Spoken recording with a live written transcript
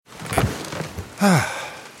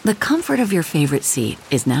The comfort of your favorite seat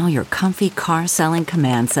is now your comfy car selling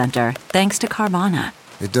command center, thanks to Carvana.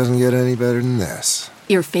 It doesn't get any better than this.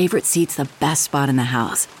 Your favorite seat's the best spot in the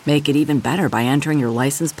house. Make it even better by entering your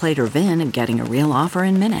license plate or VIN and getting a real offer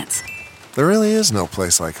in minutes. There really is no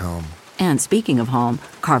place like home. And speaking of home,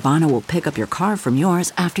 Carvana will pick up your car from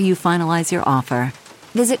yours after you finalize your offer.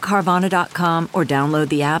 Visit Carvana.com or download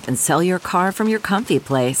the app and sell your car from your comfy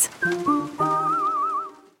place.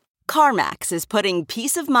 CarMax is putting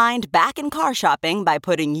peace of mind back in car shopping by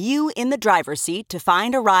putting you in the driver's seat to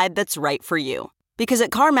find a ride that's right for you. Because at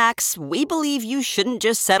CarMax, we believe you shouldn't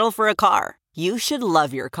just settle for a car. You should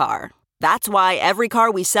love your car. That's why every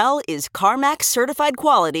car we sell is CarMax certified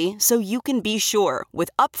quality, so you can be sure with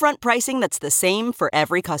upfront pricing that's the same for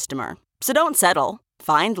every customer. So don't settle.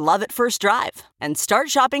 Find love at first drive and start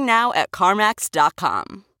shopping now at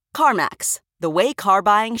CarMax.com. CarMax, the way car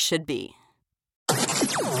buying should be.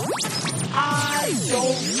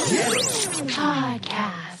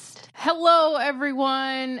 Podcast. Hello,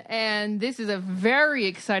 everyone, and this is a very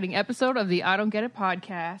exciting episode of the I Don't Get It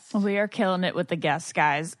podcast. We are killing it with the guests,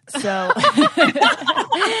 guys. So,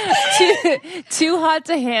 two hot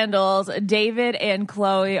to handles. David and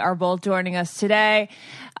Chloe are both joining us today.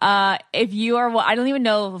 If you are, I don't even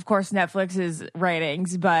know, of course, Netflix's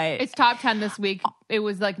ratings, but It's top 10 this week. It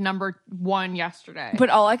was like number 1 yesterday. But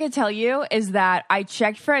all I can tell you is that I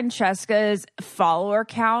checked Francesca's follower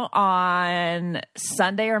count on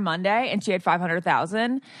Sunday or Monday, and she had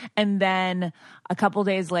 500,000. And then a couple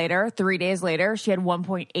days later, 3 days later, she had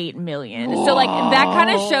 1.8 million. Whoa. So, like, that kind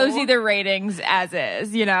of shows you the ratings as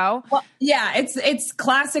is, you know? Well, yeah, it's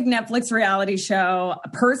classic Netflix reality show.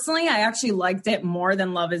 Personally, I actually liked it more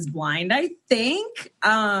than Love is Blind, I think.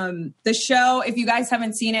 The show, if you guys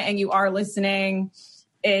haven't seen it and you are listening,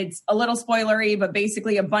 it's a little spoilery, but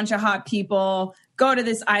basically a bunch of hot people go to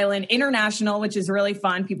this island, international, which is really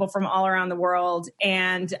fun, people from all around the world.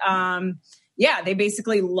 And yeah, they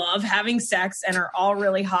basically love having sex and are all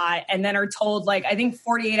really hot, and then are told, like, I think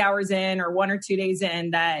 48 hours in or 1 or 2 days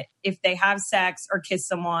in, that if they have sex or kiss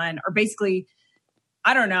someone or basically,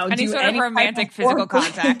 I don't know, any sort of romantic physical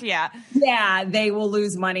contact, yeah. Yeah, they will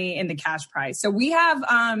lose money in the cash prize. So we have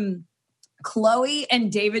Chloe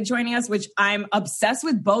and David joining us, which I'm obsessed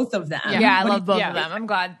with both of them. Yeah, I love both of them. I'm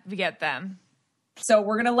glad we get them. So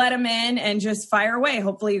we're going to let them in and just fire away.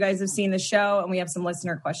 Hopefully you guys have seen the show, and we have some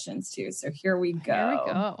listener questions too. So here we go.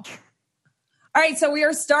 All right, so we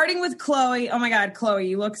are starting with Chloe. Oh my God, Chloe,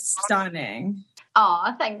 you look stunning.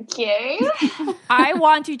 Aw, thank you. I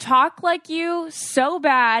want to talk like you so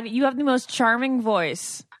bad. You have the most charming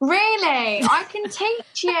voice. Really? I can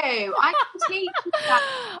teach you. I can teach you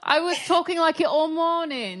that. I was talking like it all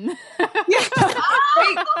morning. Wait,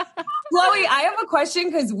 Chloe, I have a question,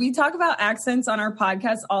 because we talk about accents on our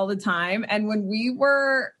podcast all the time. And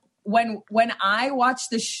when I watch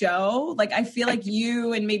the show, like, I feel like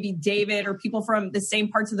you and maybe David or people from the same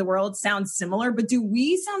parts of the world sound similar, but do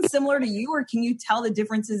we sound similar to you, or can you tell the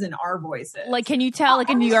differences in our voices? Like, can you tell like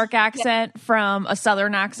a New York accent from a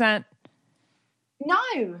Southern accent?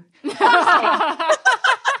 No. But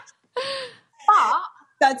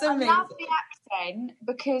that's amazing. I love the accent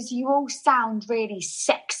because you all sound really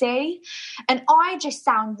sexy, and I just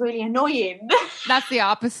sound really annoying. That's the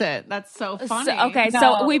opposite. That's so funny.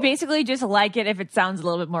 So we basically just like it if it sounds a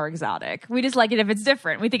little bit more exotic. We just like it if it's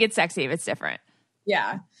different. We think it's sexy if it's different.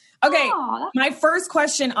 Yeah. Okay, my first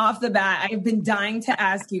question off the bat, I've been dying to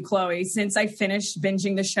ask you, Chloe, since I finished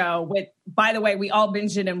binging the show. By the way, we all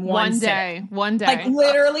binged it in one day. One day. Like,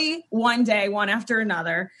 literally one day, one after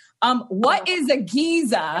another. What is a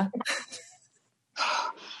geezer?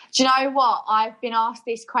 Do you know what? I've been asked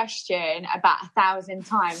this question about 1,000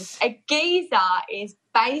 times. A geezer is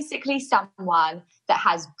basically someone that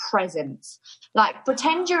has presence. Like,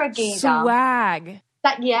 pretend you're a geezer. Swag.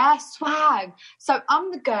 Swag. So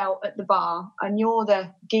I'm the girl at the bar and you're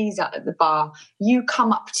the geezer at the bar. You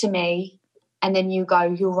come up to me and then you go,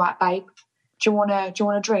 "You're right, babe. Do you wanna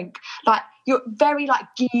drink?" Like, you're very like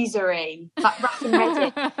geezery, like rough and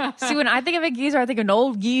ready. See, when I think of a geezer, I think an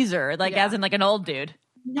old geezer, like as in like an old dude.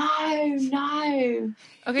 No.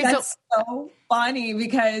 Okay, that's so funny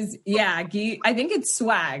because, I think it's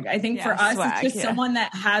swag. I think for us, swag, it's just someone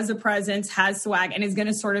that has a presence, has swag, and is going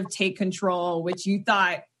to sort of take control, which you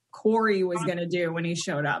thought Corey was going to do when he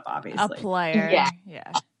showed up, obviously. A player.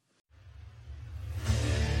 Yeah.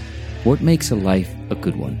 What makes a life a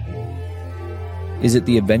good one? Is it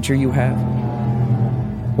the adventure you have?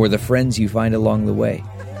 Or the friends you find along the way?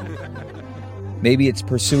 Maybe it's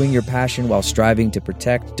pursuing your passion while striving to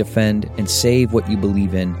protect, defend, and save what you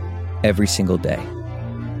believe in every single day.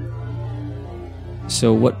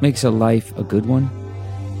 So what makes a life a good one?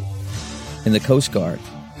 In the Coast Guard,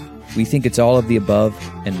 we think it's all of the above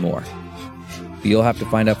and more. But you'll have to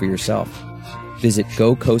find out for yourself. Visit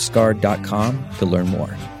gocoastguard.com to learn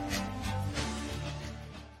more.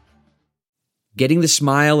 Getting the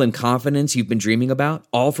smile and confidence you've been dreaming about,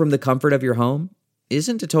 all from the comfort of your home,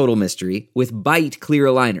 isn't a total mystery with Bite Clear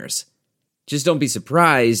Aligners. Just don't be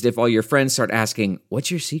surprised if all your friends start asking, "What's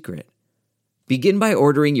your secret?" Begin by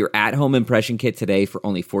ordering your at-home impression kit today for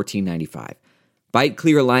only $14.95. Bite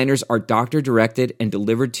Clear Aligners are doctor-directed and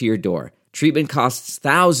delivered to your door. Treatment costs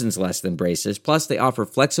thousands less than braces, plus they offer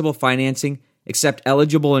flexible financing, accept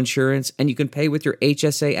eligible insurance, and you can pay with your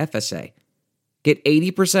HSA FSA. Get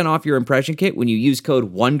 80% off your impression kit when you use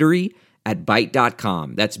code WONDERY at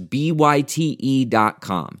Byte.com. That's BYTE.com.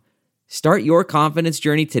 Start your confidence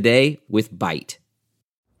journey today with Byte.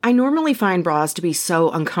 I normally find bras to be so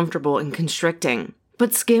uncomfortable and constricting,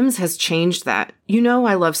 but Skims has changed that. You know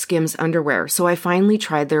I love Skims underwear, so I finally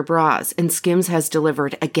tried their bras, and Skims has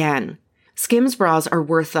delivered again. Skims bras are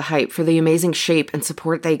worth the hype for the amazing shape and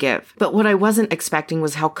support they give, but what I wasn't expecting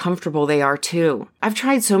was how comfortable they are too. I've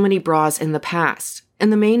tried so many bras in the past,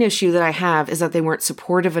 and the main issue that I have is that they weren't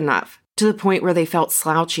supportive enough, to the point where they felt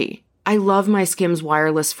slouchy. I love my Skims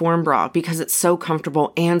wireless form bra because it's so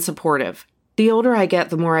comfortable and supportive. The older I get,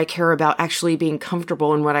 the more I care about actually being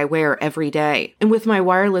comfortable in what I wear every day. And with my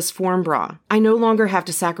wireless form bra, I no longer have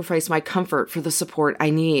to sacrifice my comfort for the support I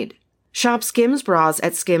need. Shop Skims bras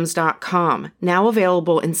at skims.com, now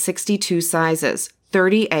available in 62 sizes,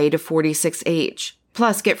 30A to 46H.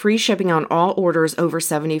 Plus, get free shipping on all orders over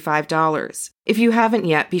 $75. If you haven't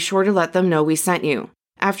yet, be sure to let them know we sent you.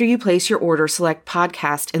 After you place your order, select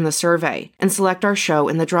podcast in the survey and select our show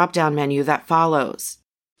in the drop-down menu that follows.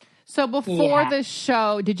 So before the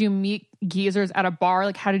show, did you meet geezers at a bar?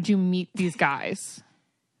 Like, how did you meet these guys?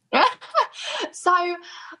 So I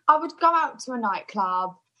would go out to a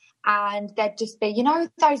nightclub and there'd just be, you know,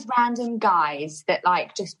 those random guys that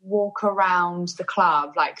like just walk around the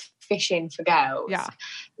club like fishing for girls. Yeah.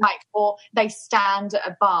 Like, or they stand at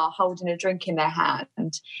a bar holding a drink in their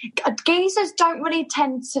hand. Geezers don't really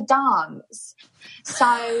tend to dance.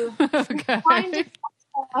 So Okay.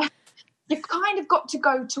 you've kind of got to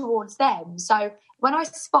go towards them. So when I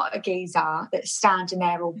spot a geezer that's standing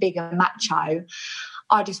there all big and macho,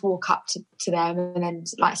 I just walk up to them and then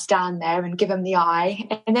like stand there and give them the eye,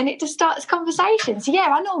 and then it just starts conversation. So yeah,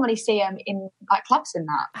 I normally see them in like clubs and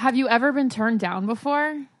that. Have you ever been turned down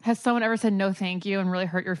before? Has someone ever said no thank you and really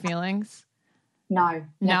hurt your feelings? No.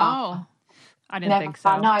 Never. No. I didn't think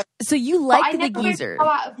so. No. So you like the I never geezer? go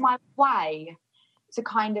out of my way to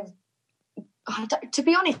kind of, to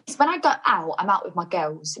be honest, when I go out, I'm out with my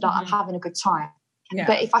girls. Like, I'm having a good time. Yeah.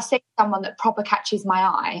 But if I see someone that proper catches my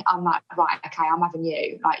eye, I'm like, right, okay, I'm having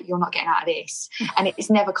you. Like, you're not getting out of this. And it's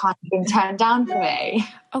never kind of been turned down for me.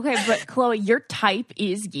 Okay, but Chloe, your type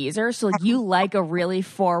is geezer, so you like a really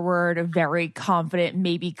forward, very confident,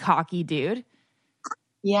 maybe cocky dude.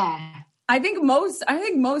 Yeah. I think most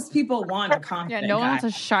people want a confident Yeah, no one wants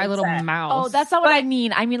a shy little mouse. Oh, that's not what I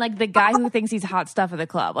mean. I mean like the guy who thinks he's hot stuff at the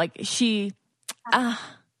club. Like she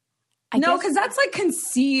no, because that's like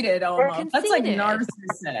conceited almost. That's like narcissist.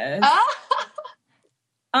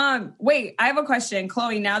 Wait, I have a question.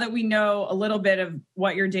 Chloe, now that we know a little bit of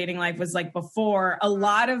what your dating life was like before, a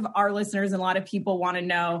lot of our listeners and a lot of people want to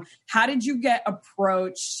know, how did you get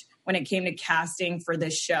approached when it came to casting for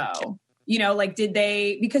this show? You know, like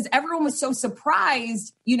because everyone was so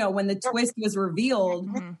surprised, you know, when the twist was revealed.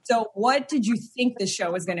 Mm-hmm. So what did you think the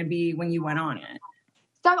show was going to be when you went on it?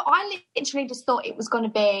 So I literally just thought it was going to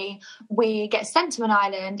be, we get sent to an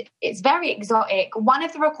island. It's very exotic. One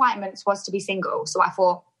of the requirements was to be single. So I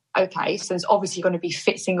thought, okay, so there's obviously going to be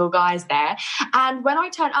fit single guys there. And when I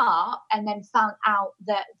turned up and then found out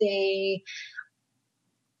that the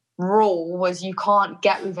rule was you can't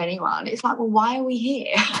get with anyone, it's like, well, why are we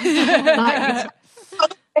here? Like,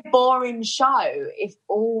 it's a boring show if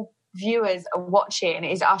all viewers are watching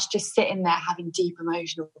is us just sitting there having deep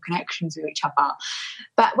emotional connections with each other.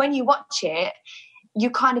 But when you watch it, you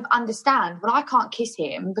kind of understand, well, I can't kiss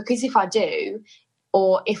him because if I do,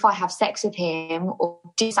 or if I have sex with him or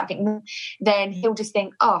do something, then he'll just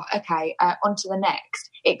think, oh, okay, on to the next.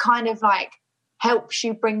 It kind of like helps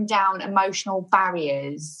you bring down emotional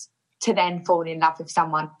barriers to then fall in love with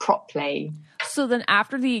someone properly. So then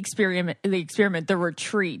after the experiment, the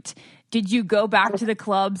retreat, did you go back to the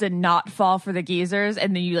clubs and not fall for the geezers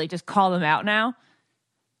and then you like just call them out now?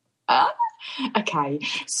 Okay.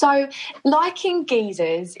 So liking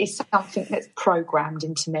geezers is something that's programmed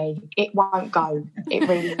into me. It won't go. It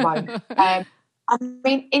really won't. I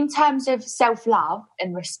mean, in terms of self-love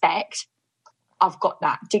and respect, I've got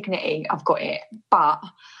that dignity, I've got it, but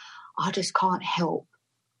I just can't help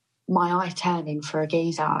my eye turning for a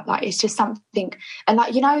geezer. Like, it's just something. And like,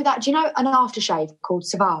 do you know an aftershave called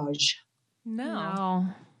Sauvage? No.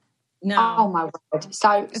 Oh my word!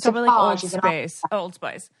 So it's probably like Old is Spice. Old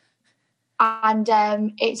Spice. And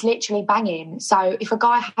it's literally banging. So if a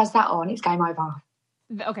guy has that on, it's game over.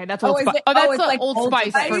 Okay, that's Old Spice. That's like Old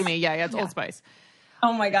Spice for me. Yeah, it's Old Spice.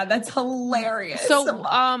 Oh my God, that's hilarious.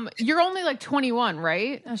 So, you're only like 21,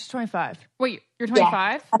 right? No, she's 25. Wait, you're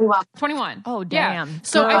 25? Yeah, 21. Oh, damn. Yeah.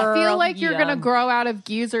 So I feel like you're young. going to grow out of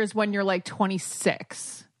geezers when you're like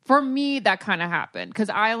 26. For me, that kind of happened because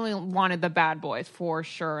I only wanted the bad boys for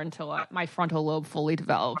sure until my frontal lobe fully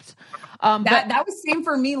developed. That was same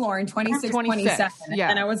for me, Lauren, 26, 27. Yeah.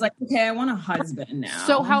 And I was like, okay, I want a husband now.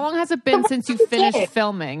 So how long has it been since you finished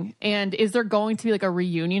filming? And is there going to be like a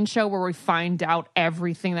reunion show where we find out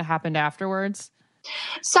everything that happened afterwards?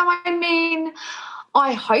 So, I mean,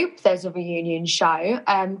 I hope there's a reunion show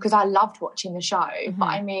because I loved watching the show. Mm-hmm. But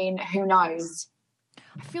I mean, who knows?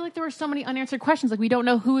 I feel like there were so many unanswered questions. Like, we don't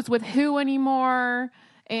know who's with who anymore.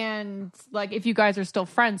 And, like, if you guys are still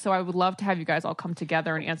friends. So I would love to have you guys all come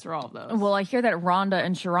together and answer all of those. Well, I hear that Rhonda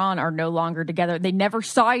and Sharon are no longer together. They never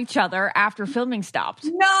saw each other after filming stopped.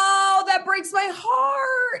 No, that breaks my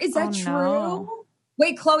heart. Is that true? No.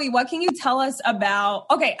 Wait, Chloe, what can you tell us about...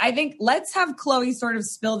 Okay, I think let's have Chloe sort of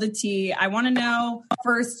spill the tea. I want to know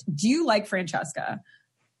first, do you like Francesca?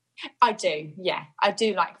 I do, yeah. I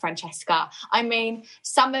do like Francesca. I mean,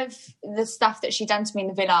 some of the stuff that she done to me in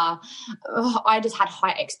the villa, I just had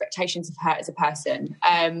high expectations of her as a person.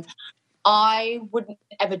 I wouldn't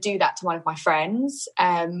ever do that to one of my friends.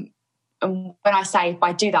 And when I say if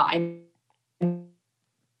I do that, I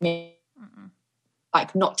mean,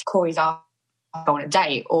 like, not to Corey's go on a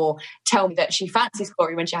date or tell me that she fancies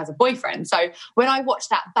Corey when she has a boyfriend. So when I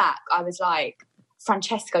watched that back, I was like,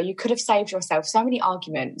 Francesca, you could have saved yourself so many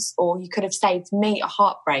arguments, or you could have saved me a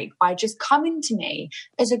heartbreak by just coming to me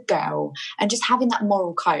as a girl and just having that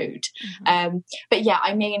moral code. Mm-hmm. But yeah,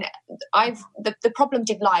 I mean, the problem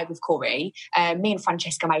did lie with Corey. Me and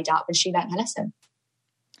Francesca made up, and she learned her lesson.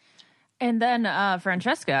 And then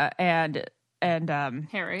Francesca and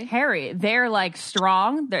Harry, they're like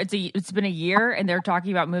strong. It's been a year, and they're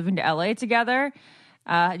talking about moving to LA together.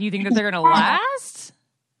 Do you think that they're going to last?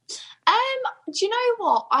 Do you know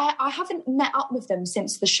what? I haven't met up with them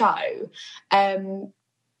since the show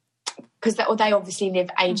because they obviously live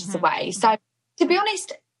ages away. So to be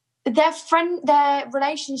honest, their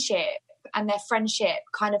relationship and their friendship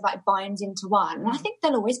kind of like binds into one. And I think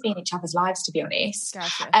they'll always be in each other's lives, to be honest.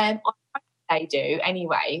 Gotcha. They do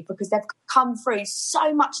anyway, because they've come through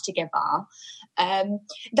so much together.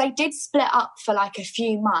 They did split up for like a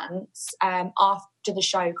few months after the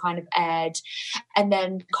show kind of aired, and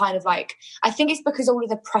then kind of like, I think it's because all of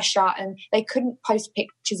the pressure, and they couldn't post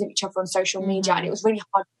pictures of each other on social media, and it was really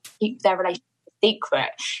hard to keep their relationship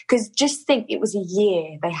secret, because just think, it was a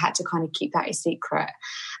year they had to kind of keep that a secret,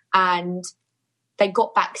 and they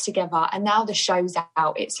got back together, and now the show's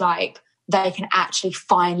out, it's like they can actually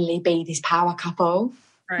finally be this power couple.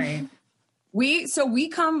 Right. We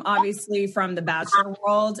come obviously from the Bachelor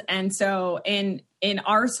world. And so in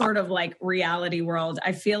our sort of like reality world,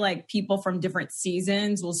 I feel like people from different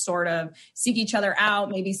seasons will sort of seek each other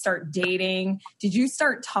out, maybe start dating. Did you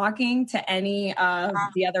start talking to any of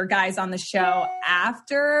the other guys on the show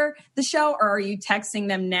after the show, or are you texting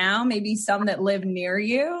them now? Maybe some that live near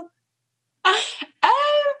you?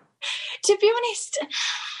 To be honest,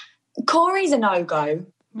 Corey's a no-go.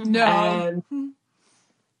 No.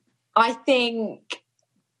 I think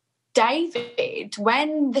David,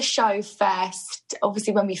 when the show first,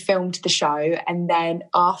 obviously when we filmed the show and then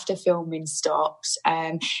after filming stopped,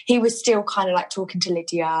 he was still kind of like talking to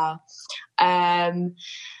Lydia.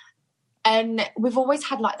 And we've always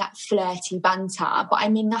had like that flirty banter, but I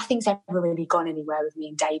mean, nothing's ever really gone anywhere with me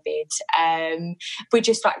and David. We're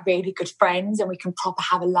just like really good friends, and we can proper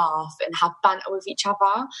have a laugh and have banter with each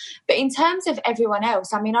other. But in terms of everyone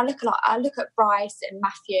else, I mean, I look at Bryce and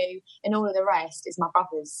Matthew and all of the rest as my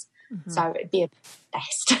brothers. Mm-hmm. So it'd be a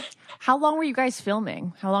best. How long were you guys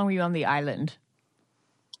filming? How long were you on the island?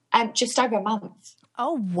 Just over a month.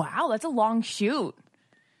 Oh, wow. That's a long shoot.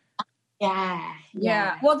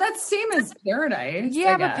 Yeah. Well, that's same as Paradise.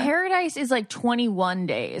 Yeah, but Paradise is like 21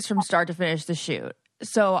 days from start to finish the shoot.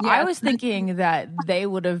 So yeah. I was thinking that they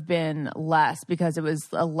would have been less because it was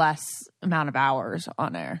a less amount of hours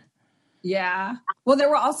on air. Yeah. Well, there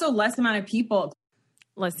were also less amount of people.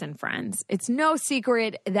 Listen, friends, it's no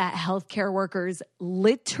secret that healthcare workers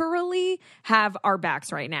literally have our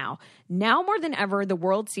backs right now. Now more than ever, the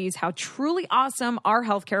world sees how truly awesome our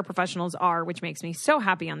healthcare professionals are, which makes me so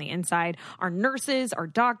happy on the inside. Our nurses, our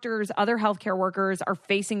doctors, other healthcare workers are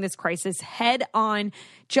facing this crisis head on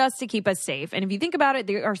just to keep us safe. And if you think about it,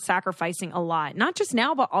 they are sacrificing a lot, not just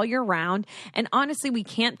now, but all year round. And honestly, we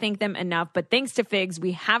can't thank them enough. But thanks to Figs,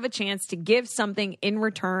 we have a chance to give something in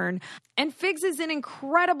return. And Figs is an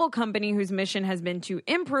incredible company whose mission has been to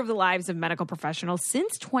improve the lives of medical professionals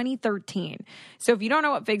since 2013. So if you don't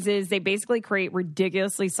know what Figs is, they basically create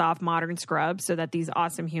ridiculously soft modern scrubs so that these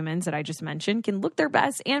awesome humans that I just mentioned can look their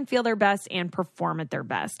best and feel their best and perform at their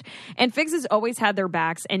best. And Figs has always had their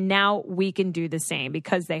backs, and now we can do the same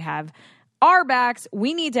because they have our backs.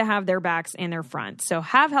 We need to have their backs and their fronts. So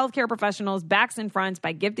have healthcare professionals backs and fronts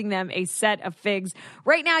by gifting them a set of Figs.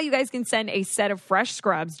 Right now, you guys can send a set of fresh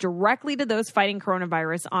scrubs directly to those fighting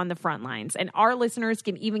coronavirus on the front lines. And our listeners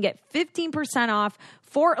can even get 15% off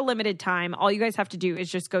for a limited time. All you guys have to do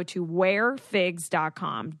is just go to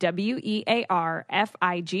wearfigs.com,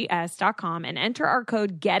 wearfigs.com, and enter our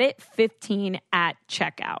code GETIT15 at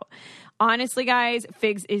checkout. Honestly, guys,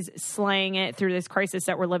 Figs is slaying it through this crisis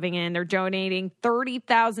that we're living in. They're donating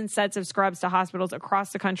 30,000 sets of scrubs to hospitals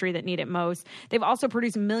across the country that need it most. They've also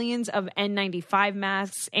produced millions of N95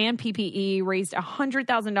 masks and PPE, raised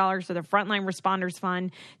 $100,000 for the Frontline Responders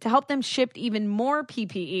Fund to help them ship even more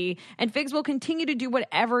PPE. And Figs will continue to do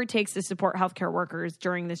whatever it takes to support healthcare workers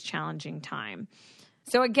during this challenging time.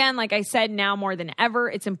 So again, like I said, now more than ever,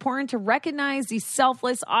 it's important to recognize these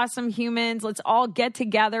selfless, awesome humans. Let's all get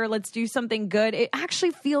together. Let's do something good. It actually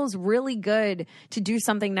feels really good to do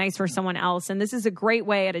something nice for someone else. And this is a great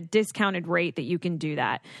way at a discounted rate that you can do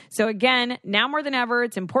that. So again, now more than ever,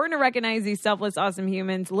 it's important to recognize these selfless, awesome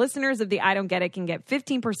humans. Listeners of the I Don't Get It can get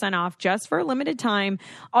 15% off just for a limited time.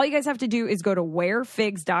 All you guys have to do is go to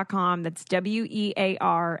wearfigs.com. That's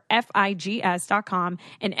wearfigs.com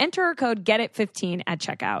and enter our code GETIT15 at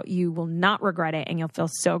checkout. You will not regret it, and you'll feel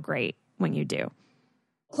so great when you do.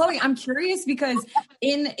 Chloe, I'm curious because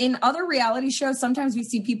in other reality shows, sometimes we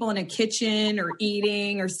see people in a kitchen or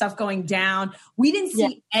eating or stuff going down. We didn't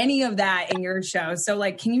see any of that in your show. So,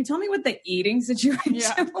 like, can you tell me what the eating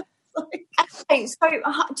situation was like? Okay, so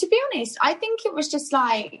to be honest, I think it was just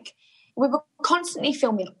like we were constantly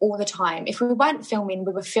filming all the time. If we weren't filming,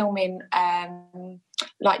 we were filming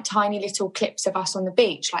like tiny little clips of us on the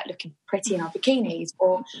beach, like looking pretty in our bikinis,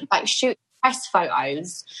 or like shooting press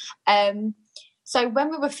photos. So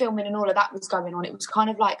when we were filming and all of that was going on, it was kind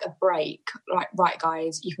of like a break. Like, right,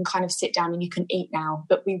 guys, you can kind of sit down and you can eat now,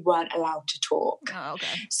 but we weren't allowed to talk. Oh, okay.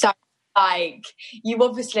 So, like, you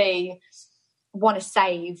obviously want to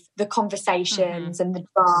save the conversations and the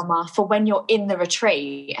drama for when you're in the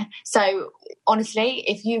retreat. So honestly,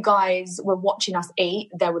 if you guys were watching us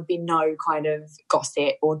eat, there would be no kind of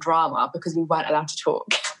gossip or drama because we weren't allowed to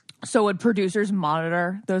talk. So would producers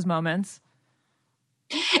monitor those moments?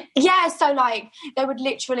 Yeah, so like they would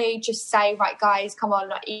literally just say, right, guys, come on,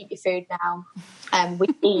 like, eat your food now. And we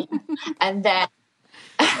eat. And then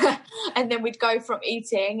and then we'd go from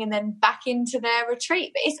eating and then back into their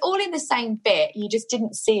retreat. But it's all in the same bit. You just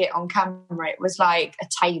didn't see it on camera. It was like a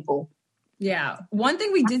table. Yeah. One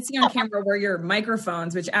thing we did see on camera were your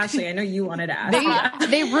microphones, which actually I know you wanted to ask.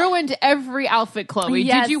 They ruined every outfit, Chloe.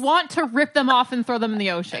 Yes. Did you want to rip them off and throw them in the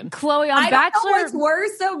ocean? Chloe, on I Bachelor... don't know what's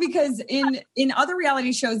worse, though, because in other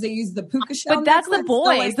reality shows, they use the puka shell But that's necklace, the boys.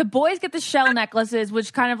 so, like, The boys get the shell necklaces,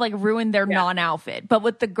 which kind of like ruin their non-outfit. But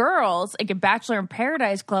with the girls, like in Bachelor in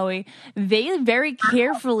Paradise, Chloe, they very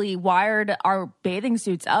carefully wired our bathing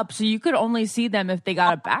suits up so you could only see them if they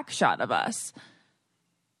got a back shot of us.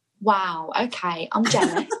 Wow, okay, I'm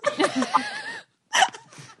jealous.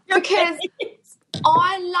 Because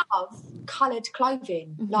I love coloured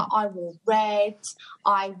clothing. Like, I wore red,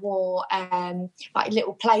 I wore like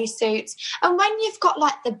little play suits. And when you've got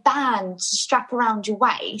like the band strap around your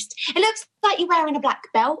waist, it looks like you're wearing a black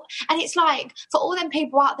belt. And it's like, for all them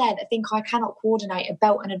people out there that think I cannot coordinate a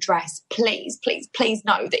belt and a dress, please, please, please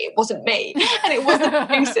know that it wasn't me. And it wasn't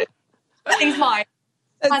abusive. Please mind.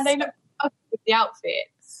 And they look good with the outfit.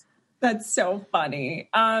 That's so funny.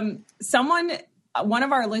 One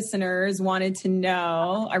of our listeners wanted to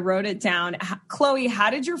know, I wrote it down. Chloe, how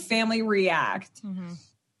did your family react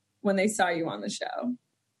when they saw you on the show?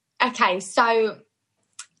 Okay, so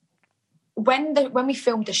when we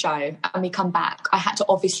filmed the show and we come back, I had to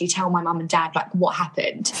obviously tell my mum and dad like what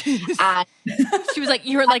happened. And she was like,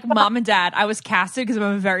 "You're like, Mom and Dad, I was casted because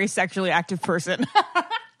I'm a very sexually active person."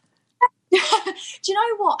 Do you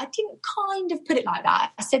know what? I didn't kind of put it like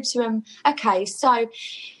that. I said to him, okay, so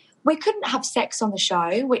we couldn't have sex on the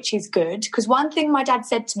show, which is good, because one thing my dad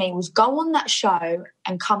said to me was, go on that show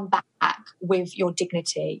and come back with your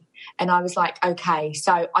dignity. And I was like, okay.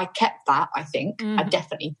 So I kept that, I think. I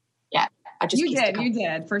definitely, I just You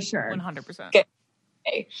did, for sure. 100%. Good.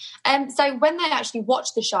 So when they actually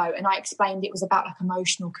watched the show and I explained it was about like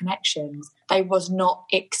emotional connections, they was not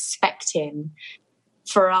expecting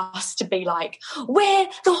for us to be like, we're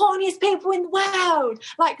the horniest people in the world.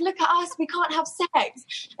 Like, look at us, we can't have sex.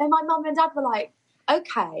 And my mum and dad were like,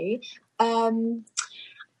 okay,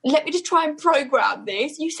 let me just try and program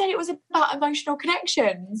this. You said it was about emotional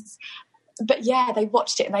connections. But yeah, they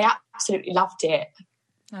watched it and they absolutely loved it.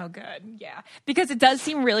 Oh, good. Yeah. Because it does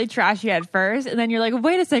seem really trashy at first. And then you're like,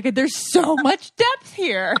 wait a second, there's so much depth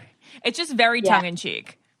here. It's just very tongue in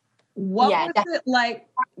cheek. What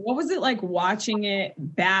was it like watching it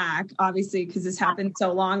back? Obviously, because this happened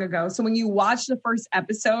so long ago. So when you watched the first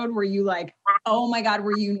episode, were you like, oh my God,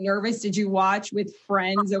 were you nervous? Did you watch with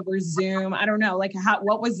friends over Zoom? I don't know. Like,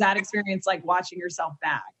 what was that experience like watching yourself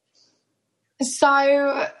back?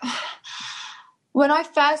 So when I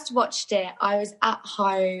first watched it, I was at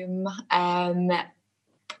home.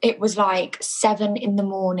 It was like 7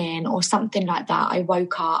 a.m. or something like that. I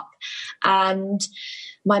woke up and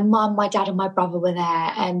my mum, my dad and my brother were there,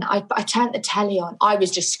 and I turned the telly on. I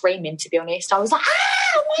was just screaming, to be honest. I was like,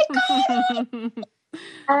 oh my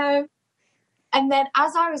God. And then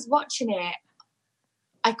as I was watching it,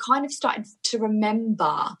 I kind of started to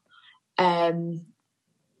remember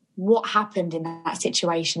what happened in that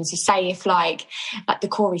situation. So say if like the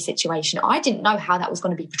Corey situation, I didn't know how that was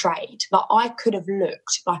going to be portrayed. Like I could have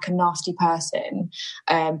looked like a nasty person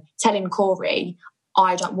telling Corey,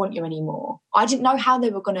 I don't want you anymore. I didn't know how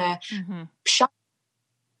they were going to show.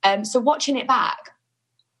 So watching it back,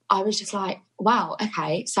 I was just like, wow,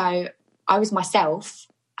 okay. So I was myself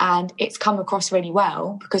and it's come across really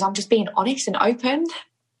well because I'm just being honest and open.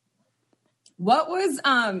 What was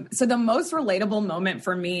so the most relatable moment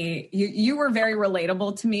for me? You were very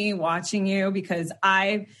relatable to me watching you because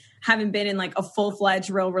I haven't been in like a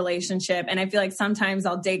full-fledged real relationship, and I feel like sometimes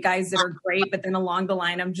I'll date guys that are great, but then along the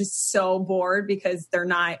line I'm just so bored because they're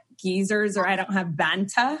not geezers or I don't have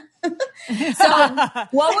banta. So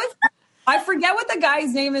what was? I forget what the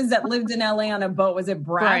guy's name is that lived in LA on a boat. Was it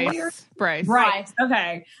Bradley? Bryce.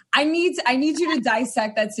 Okay. I need you to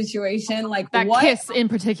dissect that situation. Like that what kiss in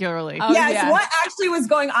particularly. Yes. What actually was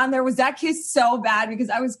going on there? Was that kiss so bad?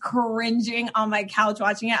 Because I was cringing on my couch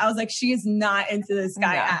watching it. I was like, she is not into this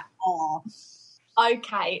guy at all.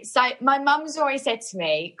 Okay. So my mum's always said to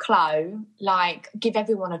me, Chloe, like, give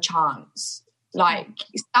everyone a chance. Like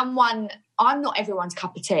I'm not everyone's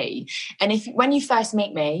cup of tea. And when you first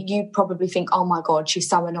meet me, you probably think, oh my God, she's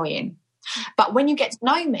so annoying. But when you get to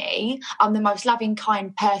know me, I'm the most loving,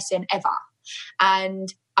 kind person ever.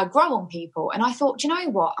 And I grow on people. And I thought, do you know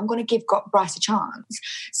what? I'm going to give Bryce a chance.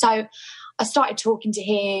 So I started talking to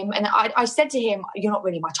him and I said to him, you're not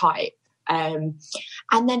really my type. And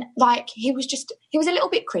then like, he was a little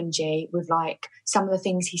bit cringy with like some of the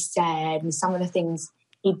things he said and some of the things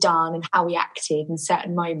he'd done and how he acted in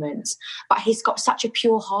certain moments, but he's got such a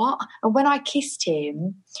pure heart. And when I kissed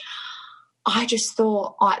him, I just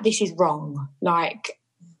thought, this is wrong. Like,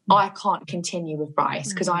 I can't continue with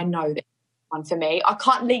Bryce because I know that one for me. I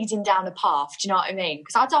can't lead him down a path. Do you know what I mean?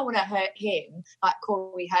 Because I don't want to hurt him like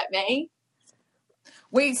Corey hurt me.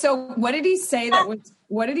 Wait, so what did he say that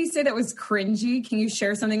was cringy? Can you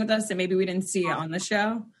share something with us that maybe we didn't see it on the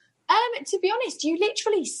show? To be honest, you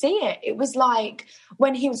literally see it. It was like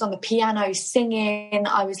when he was on the piano singing,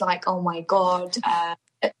 I was like, oh my God.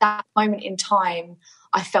 At that moment in time,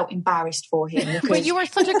 I felt embarrassed for him. But you were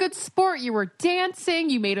such a good sport. You were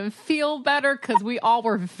dancing. You made him feel better because we all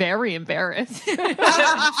were very embarrassed. And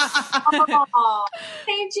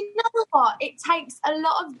you know what? It takes a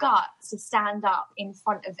lot of guts to stand up in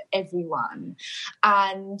front of everyone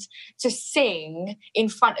and to sing in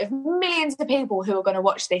front of millions of people who are going to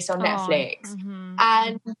watch this on Netflix.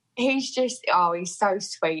 And he's just, he's so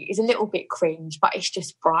sweet. He's a little bit cringe, but it's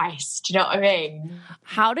just Bryce. Do you know what I mean?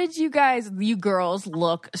 How did you girls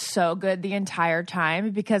look so good the entire time?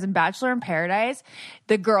 Because in Bachelor in Paradise,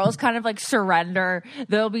 the girls kind of like surrender.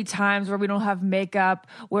 There'll be times where we don't have makeup,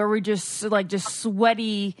 where we just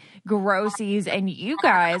sweaty grossies. And you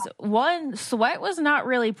guys, sweat was not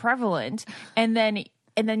really prevalent. And then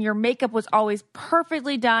your makeup was always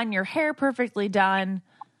perfectly done, your hair perfectly done.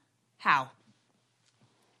 How?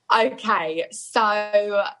 Okay,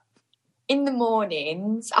 so in the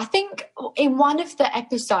mornings, I think in one of the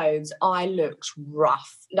episodes I looked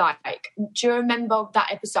rough. Like, do you remember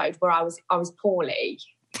that episode where I was poorly?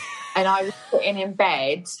 and I was sitting in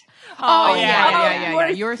bed. Oh, yeah.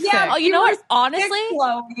 You were sick. Oh, you know what? Honestly,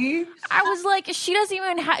 Chloe. I was like, she doesn't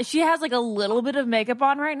even have, she has like a little bit of makeup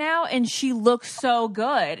on right now and she looks so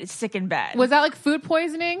good. Sick in bed. Was that like food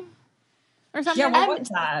poisoning or something? Yeah, what was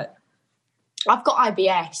that? I've got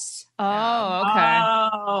IBS. Oh, okay.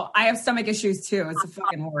 Oh, I have stomach issues too. It's the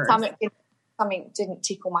fucking worst. Something didn't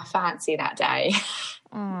tickle my fancy that day.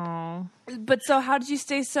 Oh. But so how did you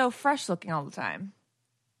stay so fresh looking all the time?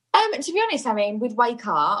 To be honest, I mean, we'd wake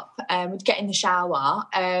up, we'd get in the shower,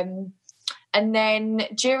 and then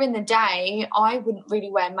during the day, I wouldn't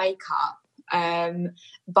really wear makeup.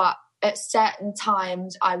 But at certain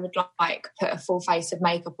times, I would like put a full face of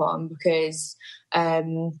makeup on because,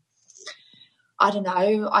 I don't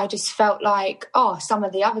know, I just felt like, oh, some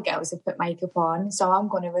of the other girls have put makeup on, so I'm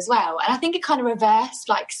going to as well. And I think it kind of reversed,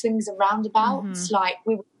 like swings and roundabouts. Mm-hmm. Like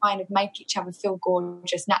we would kind of make each other feel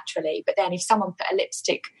gorgeous naturally. But then if someone put a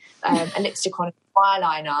lipstick on an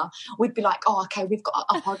eyeliner, we'd be like, oh, okay, we've got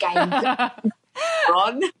to up our game.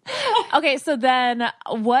 On. Okay, so then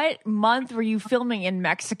what month were you filming in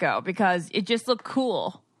Mexico? Because it just looked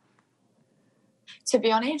cool. To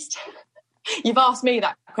be honest, you've asked me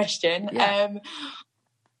that question. Yeah.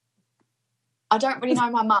 I don't really know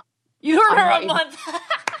my month. You don't remember a month?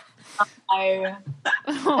 No.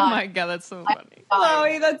 Oh my God, that's so funny.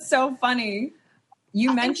 Chloe, that's so funny.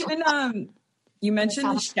 You mentioned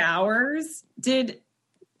the showers. Did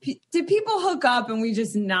people hook up and we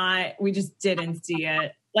just didn't see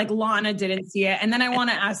it? Like Lana didn't see it. And then I want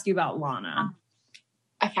to ask you about Lana.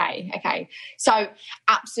 Okay. So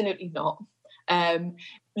absolutely not.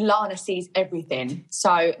 Lana sees everything.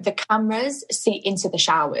 So the cameras see into the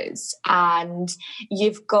showers and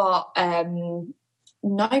you've got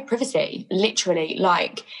no privacy, literally.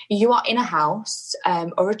 Like you are in a house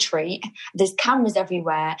or a retreat, there's cameras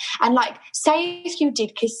everywhere. And like, say if you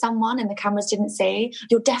did kiss someone and the cameras didn't see,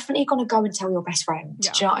 you're definitely going to go and tell your best friend.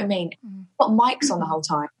 Yeah. Do you know what I mean? Mm. Got mics on the whole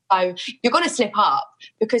time. So you're going to slip up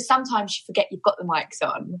because sometimes you forget you've got the mics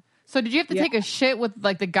on. So did you have to take a shit with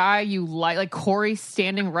like the guy you like Corey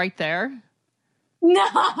standing right there? No.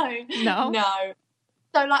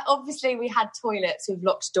 So like obviously we had toilets with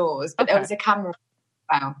locked doors, but there was a camera.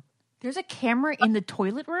 Wow. There's a camera in the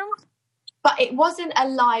toilet room? But it wasn't a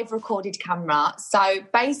live recorded camera. So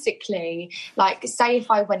basically, like say if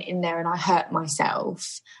I went in there and I hurt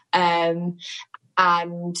myself, and I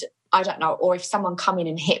don't know, or if someone come in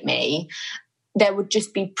and hit me, there would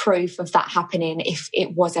just be proof of that happening if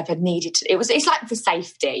it was ever needed. It's like for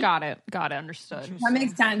safety. Got it. Understood. That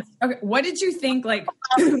makes sense. Okay. What did you think like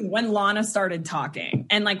when Lana started talking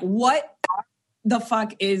and like what the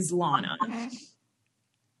fuck is Lana?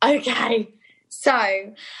 Okay.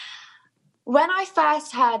 So when I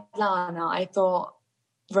first heard Lana, I thought,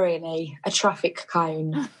 really, a traffic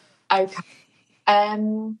cone. Okay.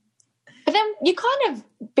 But then you kind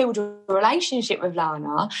of build a relationship with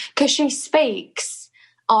Lana because she speaks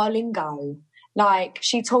our lingo. Like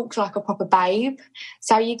she talks like a proper babe.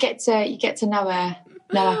 So you get to know her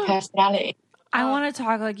personality. I want to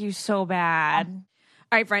talk like you so bad.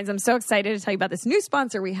 All right, friends, I'm so excited to tell you about this new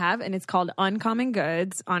sponsor we have, and it's called Uncommon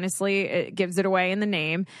Goods. Honestly, it gives it away in the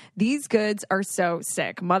name. These goods are so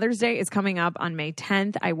sick. Mother's Day is coming up on May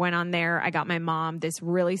 10th. I went on there. I got my mom this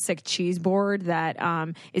really sick cheese board that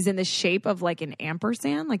is in the shape of like an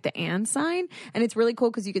ampersand, like the and sign. And it's really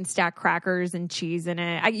cool because you can stack crackers and cheese in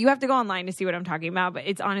it. You have to go online to see what I'm talking about, but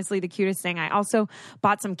it's honestly the cutest thing. I also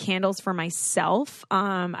bought some candles for myself.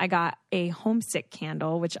 I got a homesick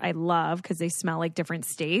candle, which I love because they smell like different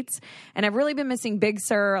states. And I've really been missing Big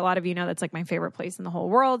Sur. A lot of you know that's like my favorite place in the whole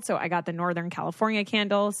world. So I got the Northern California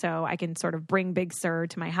candle so I can sort of bring Big Sur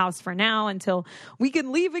to my house for now until we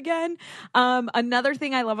can leave again. Another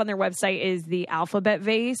thing I love on their website is the alphabet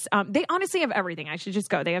vase. They honestly have everything. I should just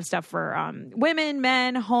go. They have stuff for women,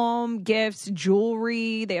 men, home, gifts,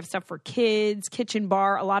 jewelry. They have stuff for kids, kitchen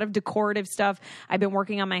bar, a lot of decorative stuff. I've been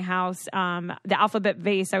working on my house. The alphabet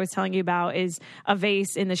vase I was telling you about is a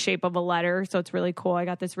vase in the shape of a letter. So it's really cool. I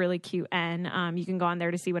got this really cute N. You can go on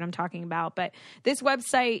there to see what I'm talking about. But this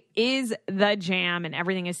website is the jam and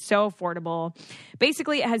everything is so affordable.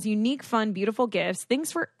 Basically, it has unique, fun, beautiful gifts, things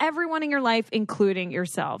for everyone in your life, including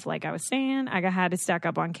yourself. Like I was saying, I had to stack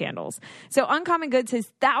up on candles. So Uncommon Goods has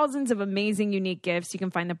thousands of amazing, unique gifts. You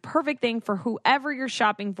can find the perfect thing for whoever you're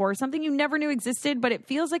shopping for, something you never knew existed, but it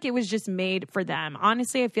feels like it was just made for them.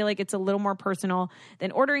 Honestly, I feel like it's a little more personal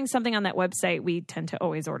than ordering something on that website we tend to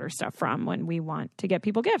always order stuff from when we want to get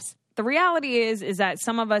people gifts. the reality is that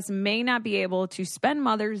some of us may not be able to spend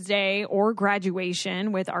Mother's Day or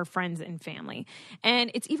graduation with our friends and family. And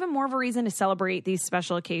it's even more of a reason to celebrate these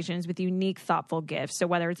special occasions with unique, thoughtful gifts. So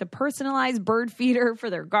whether it's a personalized bird feeder for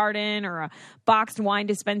their garden or a boxed wine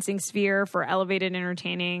dispensing sphere for elevated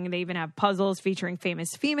entertaining, they even have puzzles featuring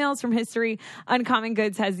famous females from history. Uncommon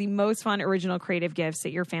Goods has the most fun, original, creative gifts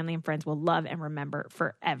that your family and friends will love and remember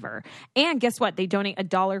forever. And guess what? They donate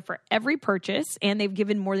 $1 for every purchase, and they've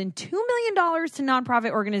given more than $2 million to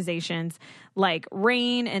nonprofit organizations like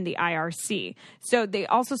RAIN and the IRC. So they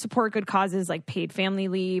also support good causes like paid family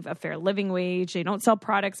leave, a fair living wage. They don't sell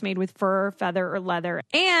products made with fur, feather, or leather.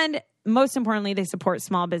 And most importantly, they support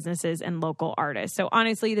small businesses and local artists. So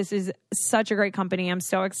honestly, this is such a great company. I'm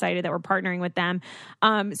so excited that we're partnering with them.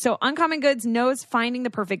 So Uncommon Goods knows finding the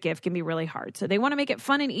perfect gift can be really hard. So they want to make it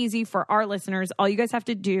fun and easy for our listeners. All you guys have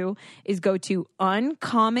to do is go to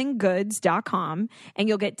uncommongoods.com and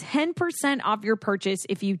you'll get 10% off your purchase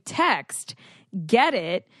if you text "Get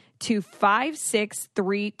It" to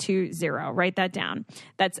 56320. Write that down.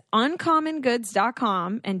 That's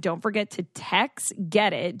uncommongoods.com. And don't forget to text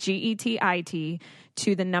 "Get It," GETIT,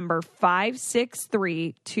 to the number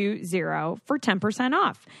 56320 for 10%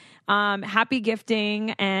 off. Happy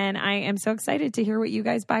gifting. And I am so excited to hear what you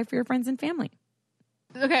guys buy for your friends and family.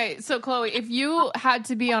 Okay, so Chloe, if you had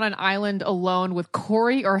to be on an island alone with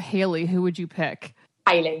Corey or Haley, who would you pick?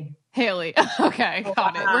 Haley. Haley. Okay,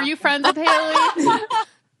 got it. Were you friends with Haley?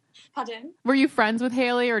 Pardon? Were you friends with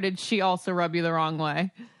Haley, or did she also rub you the wrong way?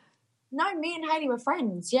 No, me and Haley were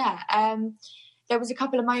friends, yeah. There was a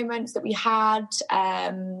couple of moments that we had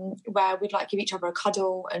where we'd like give each other a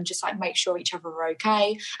cuddle and just like make sure each other were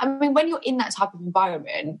okay. I mean, when you're in that type of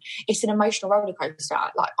environment, it's an emotional roller coaster.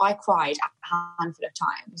 Like I cried a handful of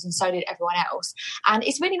times and so did everyone else. And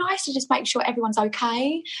it's really nice to just make sure everyone's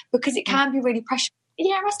okay because it can be really pressuring.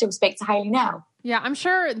 Yeah, I still speak to Haley now. Yeah, I'm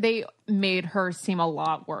sure they made her seem a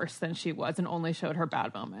lot worse than she was and only showed her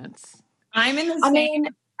bad moments. I'm in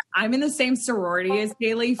the same sorority as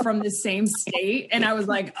Haley from the same state. And I was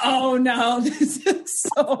like, oh no, this is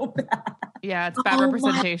so bad. Yeah, it's bad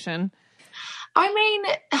representation. I mean,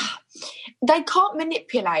 they can't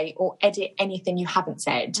manipulate or edit anything you haven't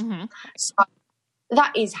said. Mm-hmm. So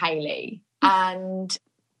that is Haley. And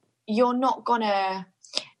you're not going to,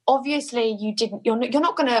 obviously you're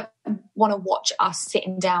not going to want to watch us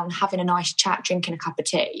sitting down, having a nice chat, drinking a cup of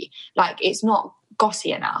tea. Like it's not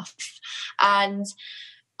gossy enough. And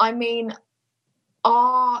I mean,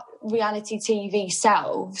 our reality TV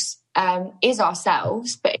selves is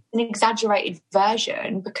ourselves, but it's an exaggerated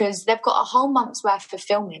version because they've got a whole month's worth of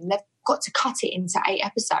filming. They've got to cut it into 8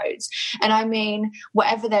 episodes. And I mean,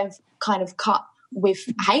 whatever they've kind of cut with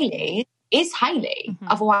Haley is Haley. Mm-hmm.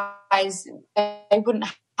 Otherwise, they wouldn't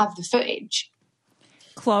have the footage.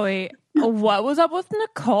 Chloe, what was up with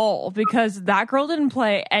Nicole? Because that girl didn't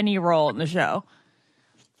play any role in the show.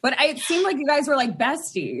 But it seemed like you guys were like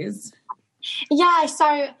besties. Yeah,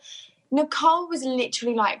 so Nicole was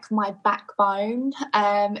literally like my backbone.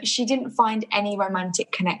 She didn't find any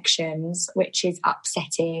romantic connections, which is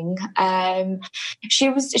upsetting. She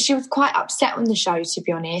was quite upset on the show, to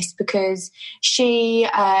be honest, because she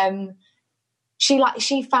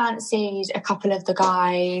fancied a couple of the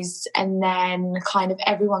guys and then kind of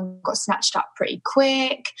everyone got snatched up pretty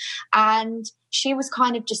quick. And she was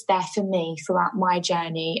kind of just there for me throughout my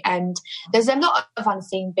journey. And there's a lot of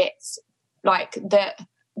unseen bits like that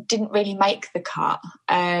didn't really make the cut.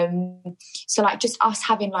 So like just us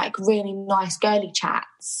having like really nice girly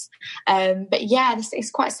chats. But yeah,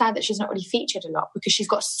 it's quite sad that she's not really featured a lot because she's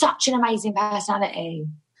got such an amazing personality.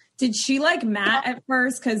 Did she like Matt at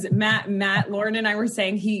first? Because Matt, Lauren and I were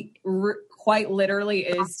saying he quite literally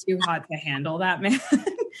is too hot to handle, that man.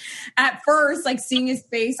 At first, like seeing his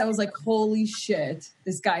face, I was like, holy shit,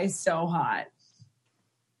 this guy is so hot.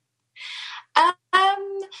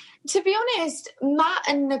 To be honest, Matt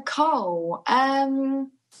and Nicole,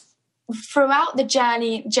 throughout the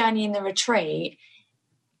journey in the retreat,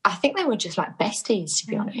 I think they were just like besties, to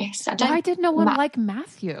be honest. Why did no one like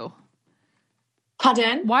Matthew?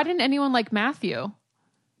 Pardon? Why didn't anyone like Matthew?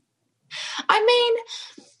 I mean,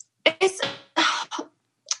 it's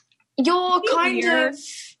you're kind weird. of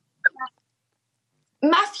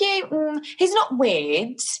Matthew. He's not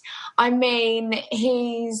weird. I mean,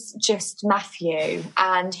 he's just Matthew,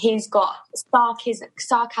 and he's got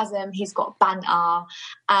sarcasm. He's got banter,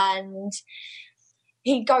 and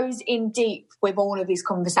he goes in deep with all of his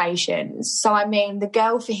conversations. So, I mean, the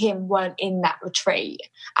girl for him weren't in that retreat.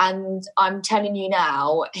 And I'm telling you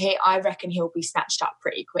now, I reckon he'll be snatched up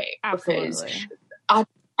pretty quick. Absolutely. Because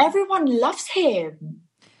everyone loves him.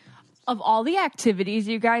 Of all the activities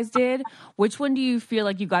you guys did, which one do you feel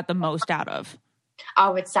like you got the most out of? I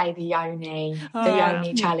would say the Yoni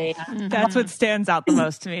challenge. Yeah. That's what stands out the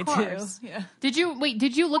most to me too. Yeah. Did you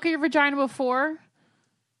look at your vagina before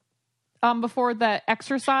the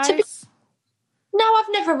exercise? No,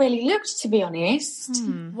 I've never really looked, to be honest.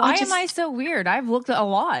 Why am I so weird? I've looked a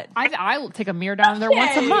lot. I will take a mirror down there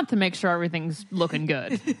once a month to make sure everything's looking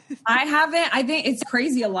good. I haven't. I think it's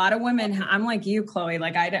crazy. A lot of women, I'm like you, Chloe.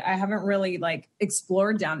 Like I haven't really like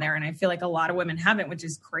explored down there. And I feel like a lot of women haven't, which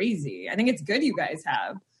is crazy. I think it's good you guys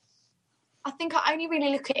have. I think I only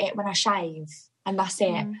really look at it when I shave and that's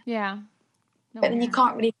it. Yeah. But then you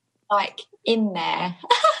can't really like in there.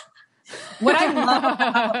 What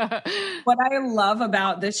I love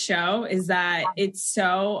about this show is that it's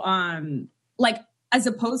so like, as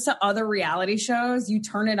opposed to other reality shows, you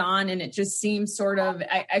turn it on and it just seems sort of,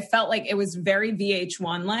 I felt like it was very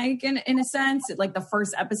VH1 like in a sense. Like the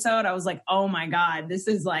first episode, I was like, oh my God, this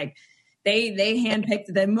is like, they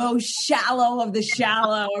handpicked the most shallow of the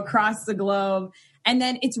shallow across the globe. And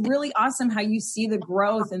then it's really awesome how you see the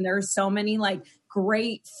growth, and there's so many like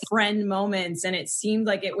great friend moments, and it seemed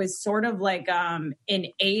like it was sort of like an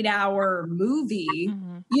 8-hour movie,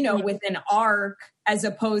 you know, with an arc, as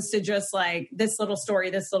opposed to just like this little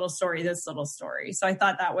story, this little story, this little story. So I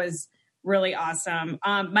thought that was really awesome.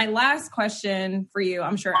 My last question for you,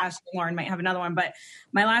 I'm sure Ashley and Lauren might have another one, but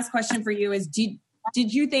my last question for you is, did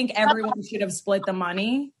you think everyone should have split the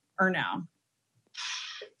money or no?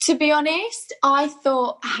 To be honest, I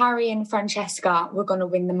thought Harry and Francesca were going to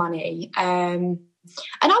win the money. And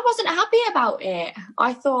I wasn't happy about it.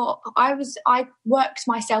 I thought I worked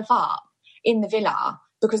myself up in the villa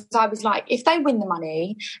because I was like, if they win the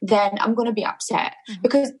money, then I'm going to be upset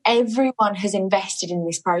because everyone has invested in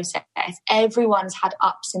this process. Everyone's had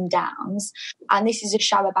ups and downs. And this is a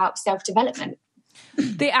show about self-development.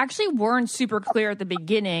 They actually weren't super clear at the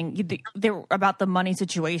beginning. They were about the money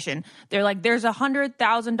situation. They're like, there's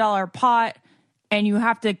 $100,000 pot and you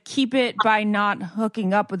have to keep it by not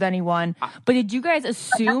hooking up with anyone. But did you guys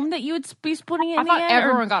assume that you would be splitting it in the end? I thought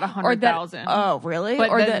everyone got 100,000. Oh, really? But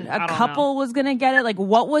or then, that a couple was going to get it? Like,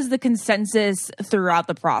 what was the consensus throughout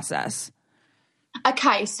the process?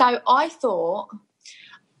 Okay, so I thought,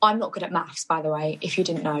 I'm not good at maths, by the way, if you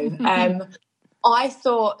didn't know. I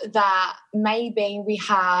thought that maybe we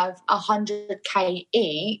have 100K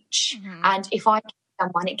each, and if I get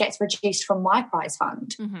someone, it gets reduced from my prize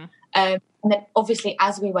fund. And then obviously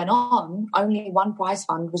as we went on, only one prize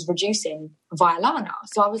fund was reducing via Lana.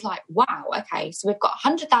 So I was like, wow, okay, so we've got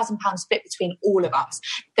 £100,000 split between all of us.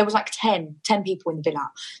 There was like 10 people in the villa.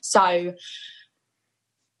 So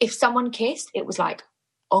if someone kissed, it was like,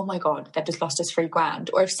 oh my God, they've just lost us $3,000.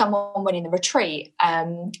 Or if someone went in the retreat,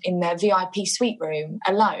 in the VIP suite room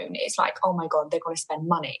alone, it's like, oh my God, they're going to spend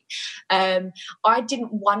money. I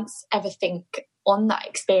didn't once ever think on that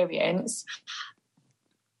experience,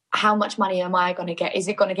 how much money am I going to get? Is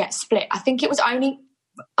it going to get split? I think it was only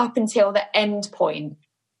up until the end point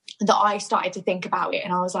that I started to think about it.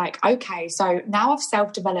 And I was like, okay, so now I've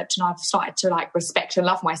self-developed and I've started to like respect and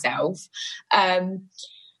love myself.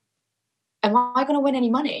 Am I going to win any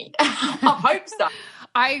money? I hope so.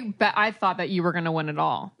 I thought that you were going to win it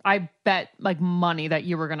all. I bet like money that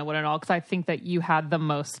you were going to win it all because I think that you had the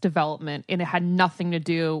most development and it had nothing to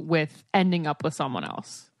do with ending up with someone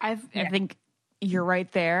else. I think you're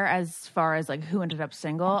right there as far as like who ended up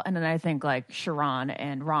single. And then I think like Sharon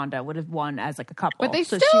and Rhonda would have won as like a couple. But they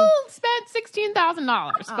spent $16,000.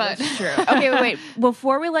 But that's true. Okay, wait.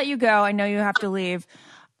 Before we let you go, I know you have to leave.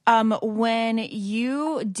 When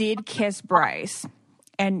you did kiss Bryce,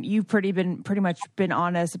 and you've pretty much been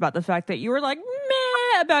honest about the fact that you were like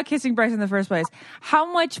meh about kissing Bryce in the first place,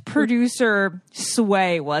 how much producer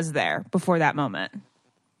sway was there before that moment?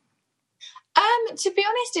 To be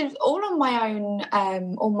honest, it was all on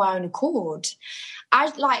my own accord.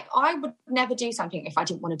 I would never do something if I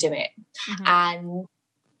didn't want to do it, and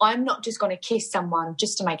I'm not just going to kiss someone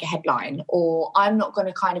just to make a headline, or I'm not going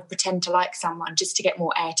to kind of pretend to like someone just to get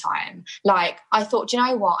more airtime. Like, I thought, do you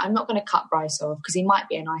know what? I'm not going to cut Bryce off because he might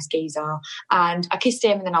be a nice geezer. And I kissed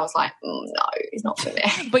him and then I was like, no, he's not for me.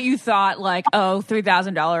 But you thought like, oh,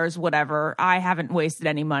 $3,000, whatever. I haven't wasted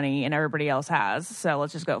any money and everybody else has. So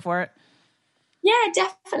let's just go for it. Yeah,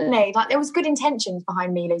 definitely. Like, there was good intentions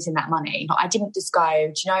behind me losing that money. Like, I didn't just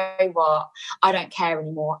go, do you know what? I don't care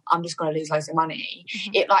anymore. I'm just going to lose loads of money.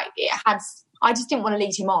 I just didn't want to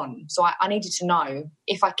lead him on. So I needed to know,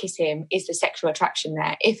 if I kiss him, is the sexual attraction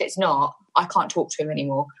there? If it's not, I can't talk to him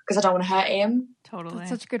anymore because I don't want to hurt him. Totally. That's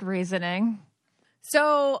such good reasoning.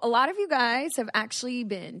 So a lot of you guys have actually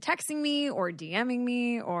been texting me or DMing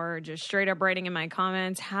me or just straight up writing in my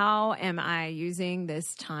comments, how am I using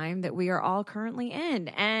this time that we are all currently in?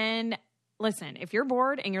 And listen, if you're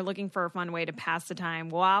bored and you're looking for a fun way to pass the time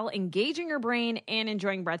while engaging your brain and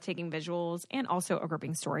enjoying breathtaking visuals and also a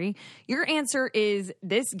gripping story, your answer is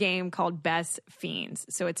this game called Best Fiends.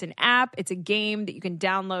 So it's an app, it's a game that you can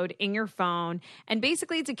download in your phone, and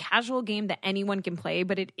basically it's a casual game that anyone can play,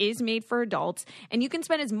 but it is made for adults, and you can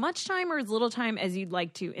spend as much time or as little time as you'd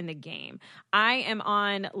like to in the game. I am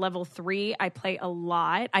on level 3. I play a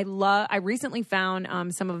lot. I recently found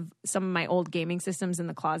some of my old gaming systems in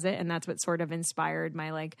the closet, and that's what sort of inspired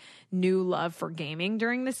my like new love for gaming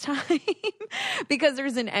during this time because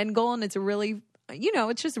there's an end goal and it's really,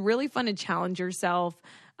 it's just really fun to challenge yourself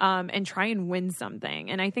and try and win something.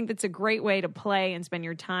 And I think that's a great way to play and spend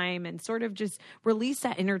your time and sort of just release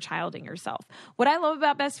that inner child in yourself. What I love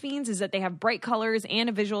about Best Fiends is that they have bright colors and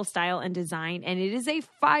a visual style and design, and it is a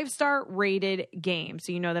 5-star rated game.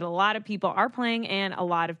 So you know that a lot of people are playing and a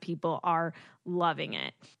lot of people are loving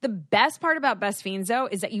it. The best part about Best Fiends, though,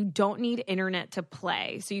 is that you don't need internet to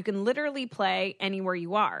play. So you can literally play anywhere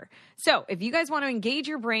you are. So if you guys want to engage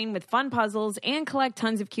your brain with fun puzzles and collect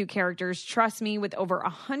tons of cute characters, trust me, with over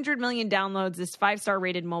 100 million downloads, this 5-star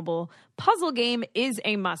rated mobile puzzle game is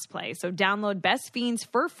a must play. So download Best Fiends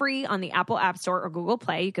for free on the Apple App Store or Google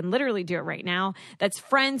Play. You can literally do it right now. That's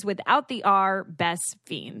friends without the R, Best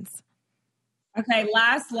Fiends. Okay,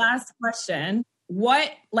 last question. What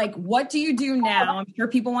do you do now? I'm sure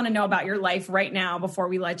people want to know about your life right now before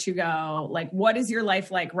we let you go. Like, what is your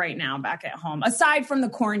life like right now back at home? Aside from the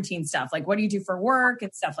quarantine stuff, like what do you do for work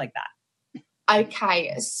and stuff like that?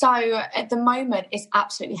 Okay, so at the moment it's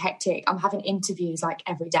absolutely hectic. I'm having interviews like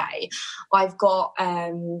every day. I've got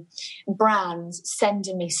brands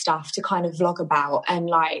sending me stuff to kind of vlog about and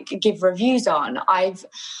like give reviews on. I've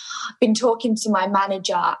been talking to my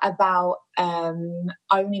manager about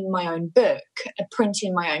owning my own book,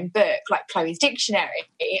 printing my own book, like Chloe's Dictionary.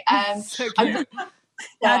 So cute.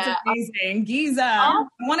 That's amazing. Giza. I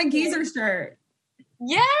want a Giza shirt.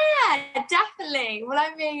 Yeah, definitely. Well,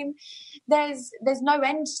 I mean, there's no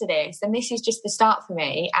end to this, and this is just the start for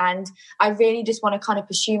me. And I really just want to kind of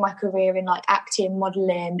pursue my career in like acting,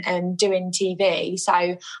 modelling, and doing TV.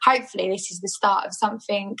 So hopefully, this is the start of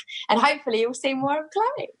something, and hopefully, you'll see more of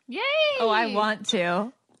Chloe. Yay! Oh, I want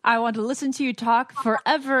to listen to you talk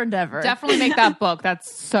forever and ever. Definitely make that book.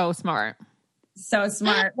 That's so smart. So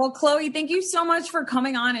smart. Well, Chloe, thank you so much for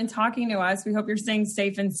coming on and talking to us. We hope you're staying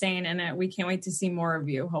safe and sane, and we can't wait to see more of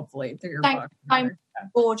you, hopefully, through your book. I'm a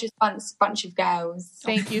gorgeous bunch of girls.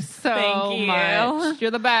 Thank you so much. You're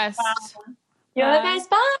the best. You're the best.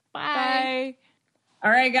 Bye. Bye. All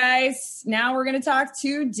right, guys. Now we're going to talk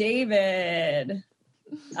to David.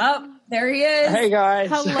 Oh, there he is. Hey, guys.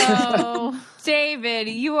 Hello. David,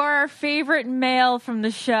 you are our favorite male from the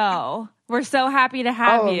show. We're so happy to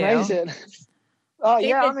have you. Oh, amazing. Oh,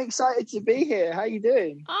 yeah, I'm excited to be here. How you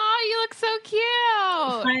doing? Oh, you look so cute.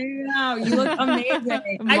 I know. You look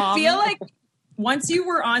amazing. I feel like once you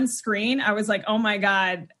were on screen, I was like, oh, my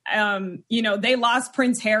God. They lost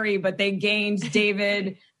Prince Harry, but they gained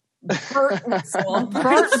David Burt Whistle.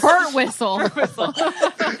 Burt Whistle.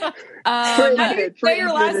 How do you say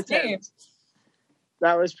your last name?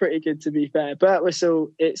 That was pretty good, to be fair. Burt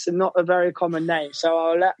Whistle, it's not a very common name, so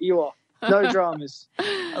I'll let you off. No dramas.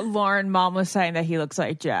 Lauren, Mom was saying that he looks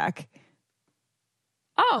like Jack.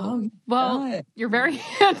 Oh, well, God. You're very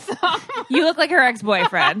handsome. You look like her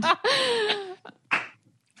ex-boyfriend. To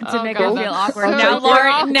make her feel awkward. So now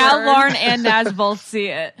Lauren and Naz both see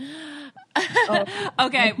it.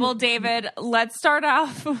 Okay, well, David, let's start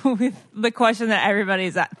off with the question that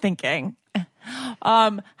everybody's thinking.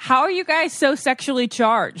 How are you guys so sexually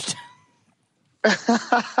charged?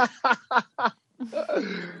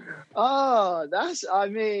 How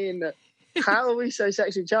are we so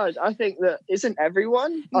sexually charged? I think that isn't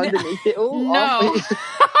everyone underneath it all? No.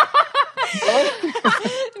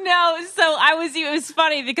 No, so it was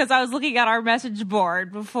funny because I was looking at our message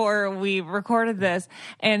board before we recorded this,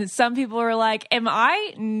 and some people were like, am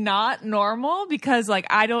I not normal because like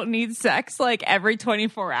I don't need sex like every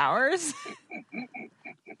 24 hours?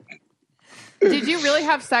 Did you really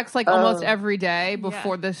have sex like almost every day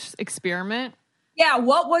before this experiment? Yeah,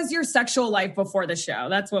 what was your sexual life before the show?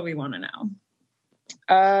 That's what we want to know.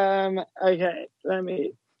 Okay, let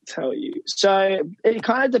me tell you. So it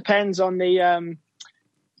kind of depends on the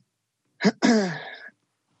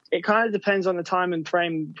time and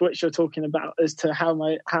frame which you're talking about as to how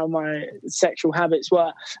my sexual habits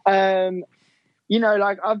were. you know,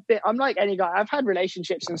 like I'm like any guy. I've had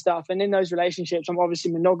relationships and stuff, and in those relationships, I'm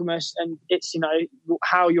obviously monogamous, and it's, you know,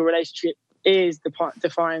 how your relationship is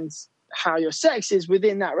defines how your sex is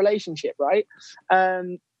within that relationship, right?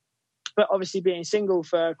 But obviously, being single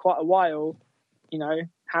for quite a while, you know,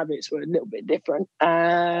 habits were a little bit different,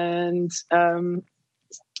 and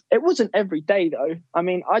it wasn't every day though. I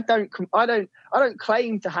mean, I don't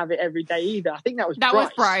claim to have it every day either. I think that was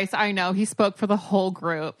Bryce. I know, he spoke for the whole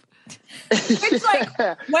group. Which, like,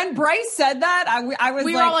 when Bryce said that, I was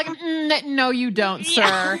we like, were all like, no, you don't, sir.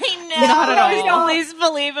 I know. Not at all. It's the least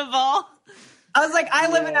believable. I was like, I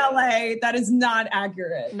live in LA. That is not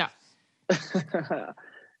accurate. No.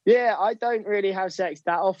 Yeah, I don't really have sex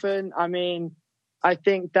that often. I mean, I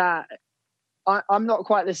think that I'm not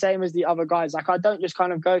quite the same as the other guys. Like, I don't just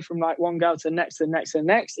kind of go from like one girl to the next, to the next, to the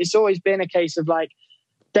next. It's always been a case of like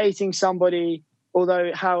dating somebody,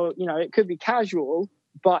 although how, you know, it could be casual,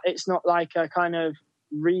 but it's not like a kind of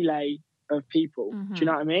relay of people. Mm-hmm. Do you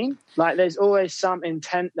know what I mean? Like, there's always some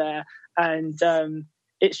intent there. And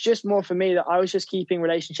it's just more for me that I was just keeping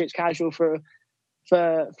relationships casual for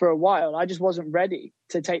a while. I just wasn't ready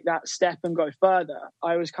to take that step and go further.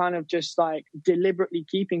 I was kind of just like deliberately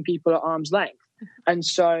keeping people at arm's length. And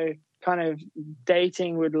so kind of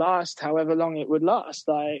dating would last however long it would last,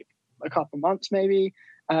 like a couple months maybe.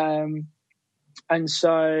 And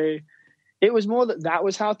so it was more that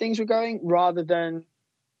was how things were going, rather than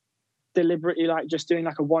deliberately like just doing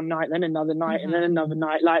like a one night, then another night, and then another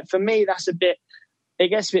night. Like, for me, it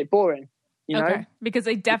gets a bit boring. You know? Because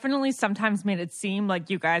they definitely sometimes made it seem like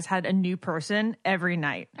you guys had a new person every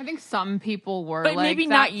night. I think some people were, but like maybe that,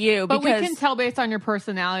 not you. But because, we can tell based on your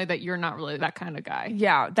personality that you're not really that kind of guy.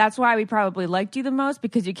 Yeah, that's why we probably liked you the most,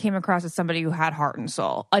 because you came across as somebody who had heart and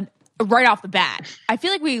soul. Right off the bat. I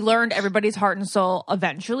feel like we learned everybody's heart and soul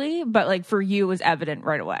eventually, but like for you, it was evident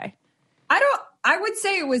right away. I would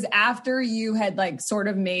say it was after you had like sort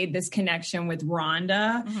of made this connection with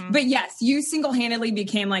Rhonda. Mm-hmm. But yes, you single-handedly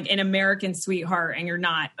became like an American sweetheart, and you're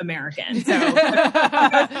not American. So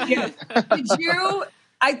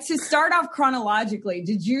to start off chronologically,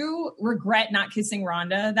 did you regret not kissing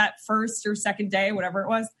Rhonda that first or second day, whatever it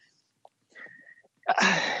was?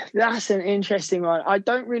 That's an interesting one. I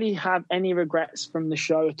don't really have any regrets from the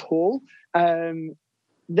show at all.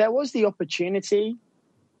 There was the opportunity,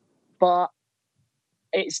 but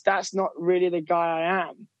that's not really the guy I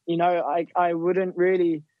am. You know, I wouldn't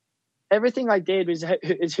really, everything I did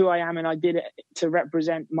is who I am, and I did it to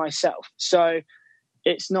represent myself. So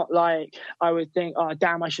it's not like I would think, oh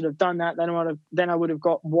damn, I should have done that. Then I would have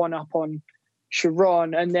got one up on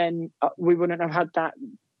Sharon, and then we wouldn't have had that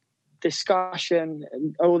discussion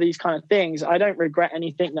and all these kind of things. I don't regret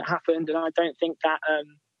anything that happened, and I don't think that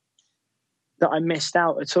that I missed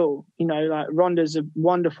out at all. You know, like, Rhonda's a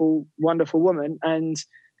wonderful, wonderful woman, and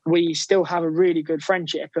we still have a really good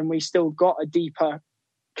friendship, and we still got a deeper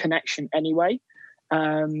connection anyway.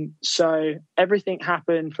 So everything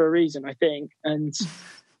happened for a reason, I think, and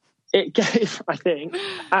it gave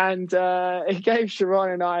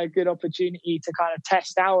Sharon and I a good opportunity to kind of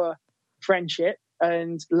test our friendship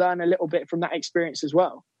and learn a little bit from that experience as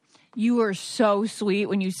well. You were so sweet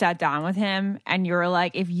when you sat down with him, and you were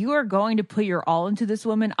like, if you are going to put your all into this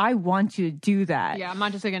woman, I want you to do that. Yeah, I'm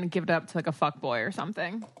not just going to give it up to like a fuckboy or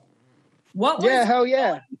something. Hell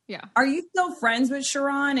yeah. Yeah. Are you still friends with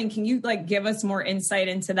Sharon? And can you like give us more insight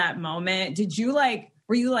into that moment?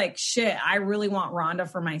 Were you like, shit, I really want Rhonda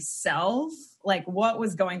for myself? Like, what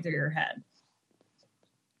was going through your head?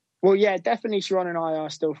 Well, yeah, definitely Sharon and I are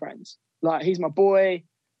still friends. Like, he's my boy.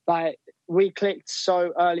 Like, we clicked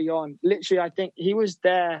so early on. Literally, I think he was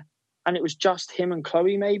there and it was just him and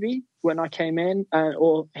Chloe maybe when I came in,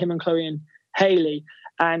 or him and Chloe and Haley.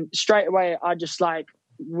 And straight away,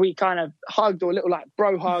 we kind of hugged, or a little like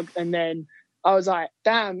bro hug. And then I was like,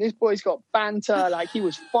 damn, this boy's got banter. Like, he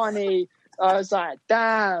was funny. I was like,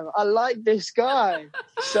 damn, I like this guy.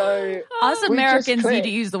 So us Americans need to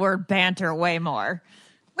use the word banter way more.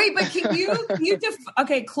 Wait, but can you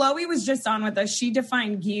okay, Chloe was just on with us. She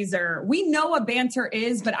defined geezer. We know what banter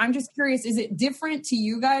is, but I'm just curious, is it different to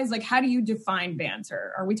you guys? Like, how do you define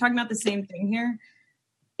banter? Are we talking about the same thing here?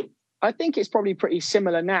 I think it's probably pretty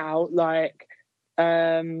similar now. Like,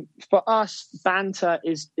 for us, banter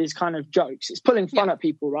is kind of jokes. It's pulling fun at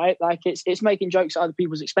people, right? Like, it's making jokes at other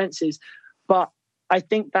people's expenses. But I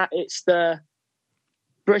think that it's the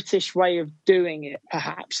British way of doing it,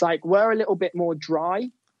 perhaps. Like, we're a little bit more dry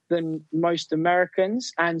than most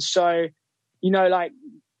Americans. And so, you know, like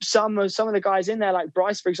some of the guys in there, like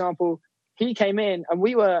Bryce, for example, he came in and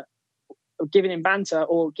we were giving him banter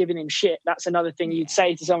or giving him shit. That's another thing you'd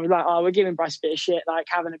say to someone like, oh, we're giving Bryce a bit of shit, like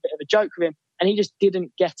having a bit of a joke with him. and he just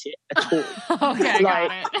didn't get it at all. Okay, like,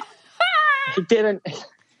 got it. He didn't.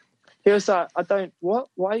 He was like, I don't, what?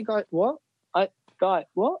 Why you guys, what?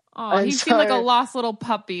 What? Oh, he seemed like a lost little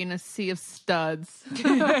puppy in a sea of studs.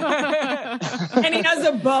 And he has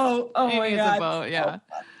a boat. Oh my God. A boat, yeah.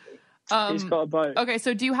 He's got a boat. Okay,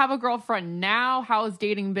 so do you have a girlfriend now? How has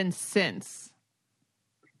dating been since?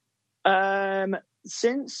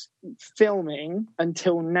 Since filming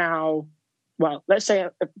until now, well, let's say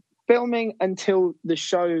filming until the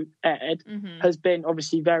show aired has been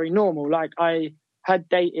obviously very normal. Like, I had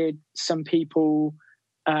dated some people,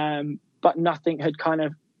 but nothing had kind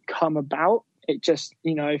of come about. It just,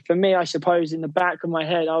 you know, for me, I suppose in the back of my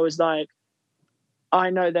head, I was like,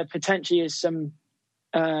 I know there potentially is some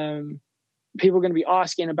people going to be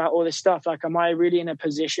asking about all this stuff. Like, am I really in a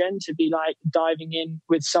position to be like diving in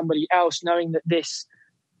with somebody else, knowing that this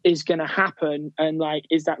is going to happen? And like,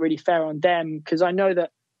 is that really fair on them? Because I know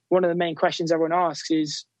that one of the main questions everyone asks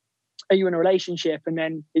is, are you in a relationship? And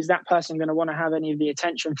then is that person going to want to have any of the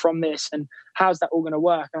attention from this? And how's that all going to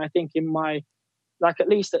work? And I think in my, like, at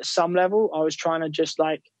least at some level, I was trying to just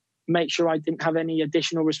like make sure I didn't have any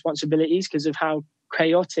additional responsibilities because of how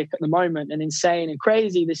chaotic at the moment and insane and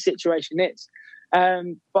crazy this situation is.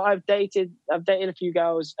 But I've dated a few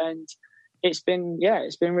girls, and it's been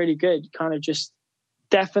really good. Kind of just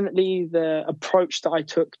definitely the approach that I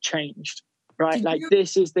took changed, right? Like,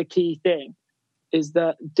 this is the key thing, is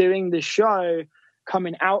that doing the show,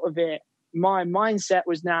 coming out of it, my mindset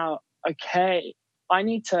was now, okay, I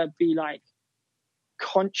need to be like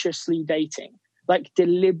consciously dating, like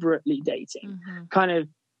deliberately dating, kind of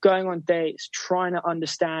going on dates, trying to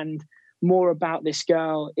understand more about this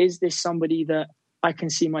girl. Is this somebody that I can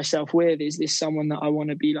see myself with? Is this someone that I want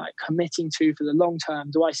to be like committing to for the long term?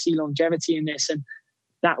 Do I see longevity in this? And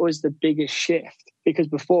that was the biggest shift, because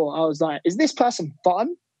before I was like, is this person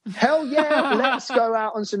fun? Hell yeah, let's go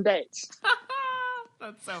out on some dates.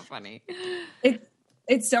 That's so funny.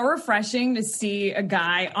 It's so refreshing to see a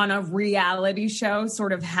guy on a reality show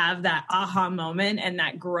sort of have that aha moment and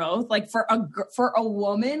that growth. Like, for a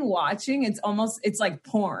woman watching, it's like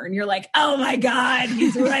porn. You're like, oh my God,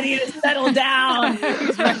 he's ready to settle down.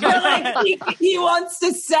 You're like, he wants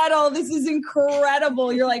to settle. This is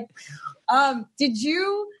incredible. You're like, did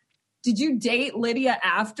you date Lydia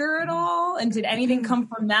after it all? And did anything come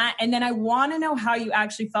from that? And then I want to know how you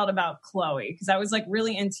actually felt about Chloe, because I was like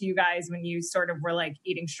really into you guys when you sort of were like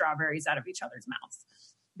eating strawberries out of each other's mouths.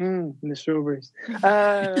 The strawberries.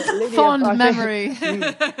 Lydia, fond memory.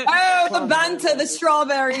 Oh, the banter, the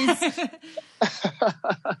strawberries.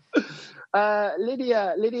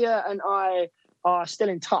 Lydia and I are still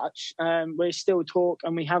in touch. We still talk,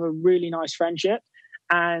 and we have a really nice friendship.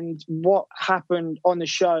 And what happened on the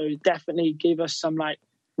show definitely gave us some like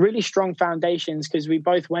really strong foundations, because we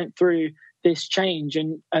both went through this change,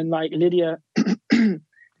 and like Lydia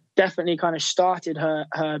definitely kind of started her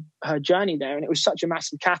journey there. And it was such a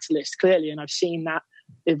massive catalyst, clearly. And I've seen that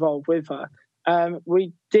evolve with her.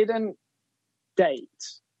 We didn't date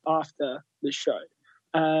after the show.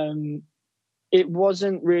 It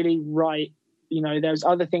wasn't really right. You know, there's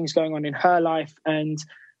other things going on in her life, and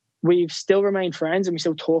we've still remained friends, and we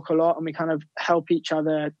still talk a lot, and we kind of help each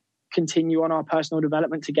other continue on our personal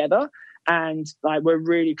development together. And like, we're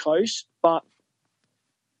really close, but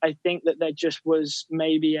I think that there just was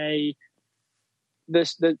maybe there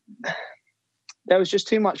was just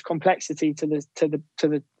too much complexity to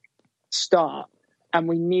the start, and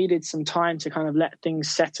we needed some time to kind of let things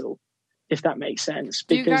settle, if that makes sense.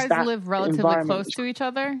 Do you guys live relatively close to each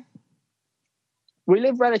other? We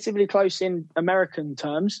live relatively close in American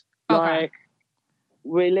terms. Okay.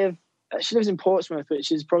 Like, she lives in Portsmouth, which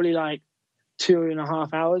is probably like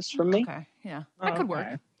 2.5 hours from me. Okay, yeah, that could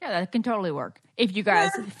work. Yeah, that can totally work if you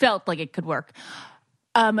guys felt like it could work.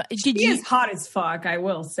 She is hot as fuck, I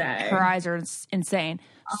will say. Her eyes are insane.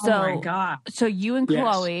 Oh my God. So you and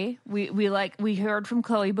Chloe, we heard from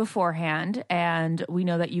Chloe beforehand, and we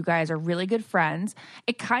know that you guys are really good friends.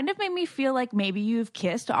 It kind of made me feel like maybe you've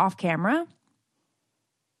kissed off camera.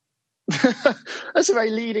 That's a very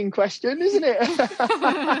leading question, isn't it?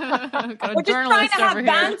 We're just trying to have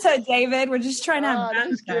banter, David. We're just trying to have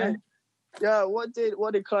banter. Yeah, what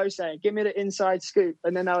did Chloe say? Give me the inside scoop,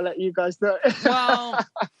 and then I'll let you guys know.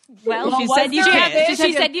 Well, she said you kissed.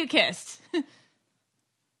 She said you kissed.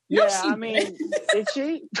 Yeah, I mean, did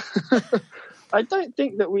she? I don't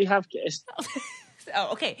think that we have kissed.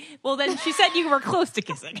 Oh, okay. Well, then she said you were close to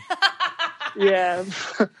kissing. Yeah,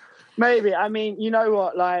 maybe. I mean, you know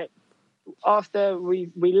what? Like, after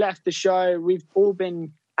we left the show, we've all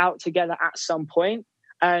been out together at some point,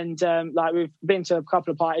 and like, we've been to a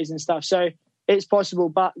couple of parties and stuff. So it's possible.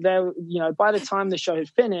 But there, by the time the show had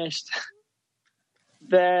finished,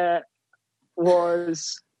 there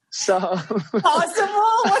was some possible.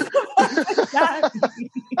 What the fuck does that mean?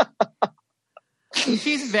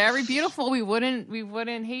 She's very beautiful. We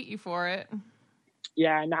wouldn't hate you for it.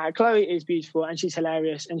 Yeah, Chloe is beautiful and she's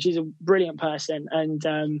hilarious and she's a brilliant person.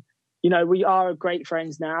 And, we are great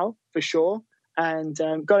friends now for sure. And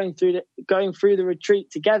going through the retreat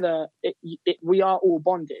together, we are all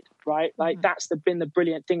bonded, right? Like that's been the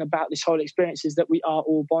brilliant thing about this whole experience is that we are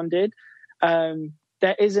all bonded.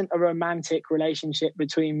 There isn't a romantic relationship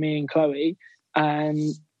between me and Chloe.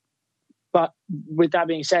 But with that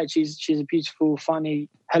being said, she's a beautiful, funny,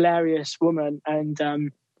 hilarious woman. And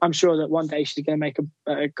I'm sure that one day she's going to make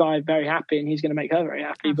a guy very happy and he's going to make her very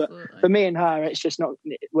happy. Absolutely. But for me and her, it's just not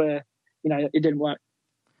where, it didn't work.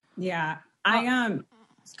 Yeah.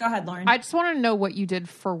 Go ahead, Lauren. I just want to know what you did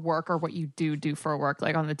for work or what you do for work,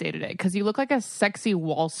 like on the day-to-day. Because you look like a sexy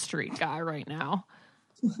Wall Street guy right now.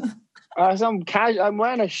 I'm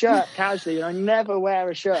wearing a shirt casually. I never wear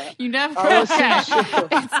a shirt. You never. Okay.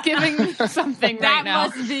 It's giving me something right now.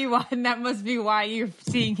 That must be why you're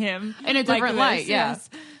seeing him in a different light. Yes.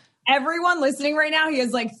 Everyone listening right now, he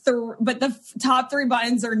has like but the top 3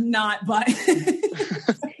 buttons are not buttons.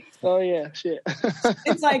 Oh yeah, shit.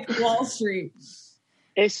 It's like Wall Street.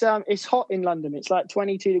 It's hot in London. It's like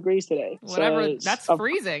 22 degrees today. Whatever. So that's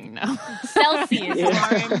freezing. No. Celsius.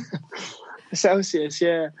 Yeah. Celsius.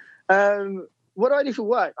 Yeah. What do I do for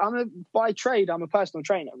work? By trade, I'm a personal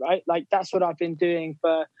trainer, right? Like that's what I've been doing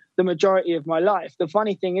for the majority of my life. The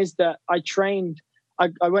funny thing is that I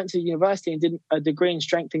went to university and did a degree in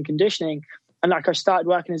strength and conditioning. And I started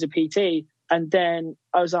working as a PT. And then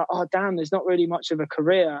I was like, oh, damn, there's not really much of a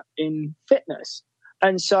career in fitness.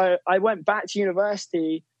 And so I went back to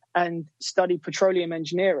university and studied petroleum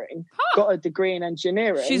engineering, got a degree in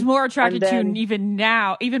engineering. She's more attracted to you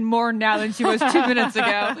even more now than she was 2 minutes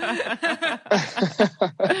ago.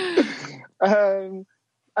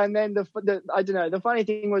 And then I don't know, the funny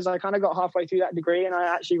thing was I kind of got halfway through that degree and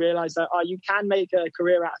I actually realized that you can make a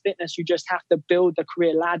career out of fitness. You just have to build the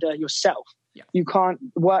career ladder yourself. Yeah. You can't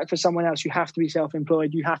work for someone else. You have to be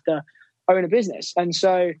self-employed. You have to own a business. And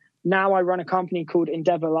so now I run a company called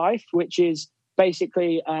Endeavor Life, which is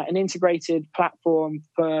basically an integrated platform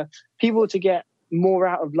for people to get more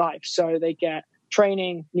out of life. So they get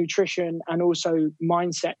training, nutrition, and also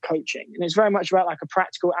mindset coaching. And it's very much about like a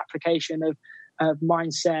practical application of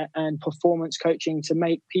mindset and performance coaching to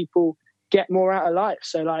make people get more out of life.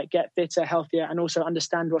 So like get fitter, healthier, and also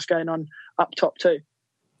understand what's going on up top too.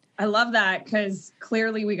 I love that because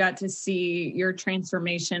clearly we got to see your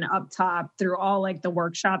transformation up top through all like the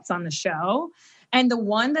workshops on the show. And the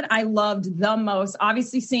one that I loved the most,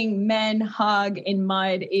 obviously seeing men hug in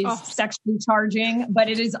mud is sexually charging, but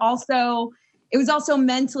it was also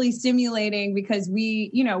mentally stimulating because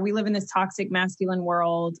we live in this toxic masculine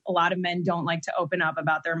world. A lot of men don't like to open up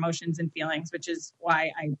about their emotions and feelings, which is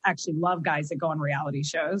why I actually love guys that go on reality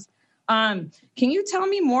shows. Can you tell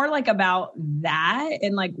me more like about that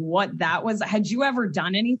and like what that was? Had you ever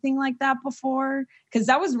done anything like that before? Because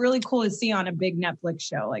that was really cool to see on a big Netflix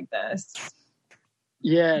show like this.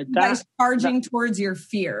 Yeah. Guys charging towards your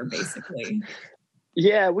fear, basically.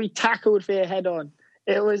 Yeah, we tackled fear head on.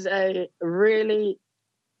 It was a really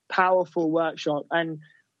powerful workshop. And,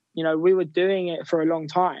 we were doing it for a long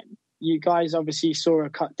time. You guys obviously saw a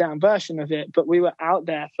cut down version of it, but we were out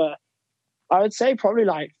there for, I would say probably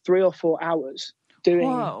like 3 or 4 hours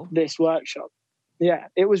doing this workshop. Yeah,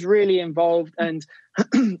 it was really involved and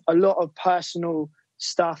a lot of personal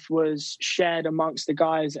stuff was shared amongst the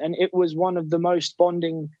guys. And it was one of the most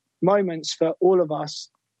bonding moments for all of us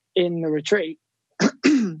in the retreat.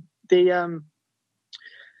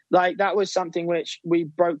 That was something which we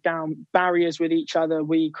broke down barriers with each other.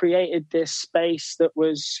 We created this space that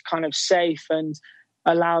was kind of safe and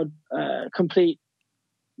allowed complete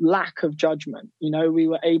lack of judgment. We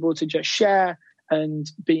were able to just share and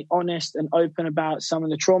be honest and open about some of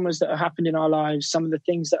the traumas that have happened in our lives, some of the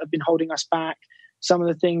things that have been holding us back, some of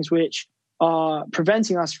the things which are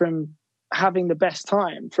preventing us from having the best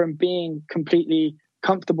time, from being completely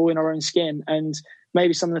comfortable in our own skin, and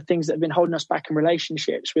maybe some of the things that have been holding us back in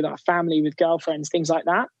relationships with our family, with girlfriends, things like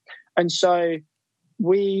that. And so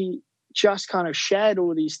we just kind of shared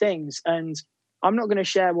all these things. And I'm not going to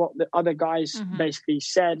share what the other guys basically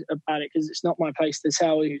said about it because it's not my place to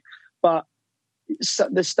tell you. But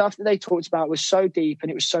the stuff that they talked about was so deep and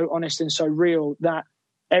it was so honest and so real that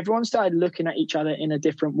everyone started looking at each other in a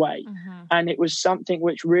different way. And it was something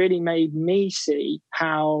which really made me see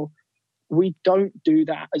how we don't do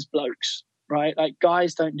that as blokes, right? Like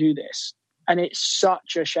guys don't do this. And it's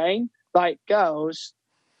such a shame. like girls,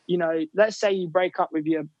 you know, let's say you break up with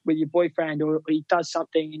your boyfriend, or he does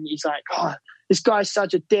something and he's like, oh, this guy's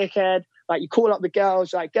such a dickhead. Like, you call up the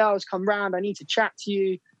girls, like, girls, come round, I need to chat to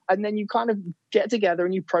you. And then you kind of get together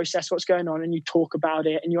and you process what's going on and you talk about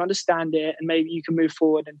it and you understand it, and maybe you can move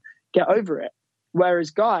forward and get over it.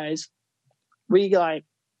 Whereas guys, we like,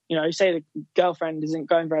 you know, say the girlfriend isn't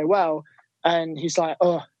going very well and he's like,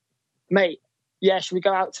 oh, mate, yeah, should we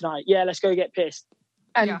go out tonight? Yeah, let's go get pissed.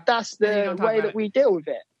 And that's the way that we deal with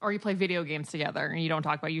it. Or you play video games together and you don't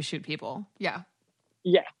talk about, you shoot people. Yeah.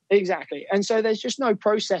 Yeah, exactly. And so there's just no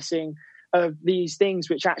processing of these things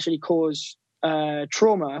which actually cause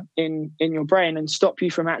trauma in your brain and stop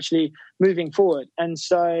you from actually moving forward. And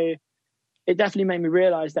so it definitely made me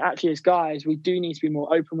realize that actually, as guys, we do need to be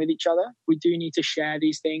more open with each other. We do need to share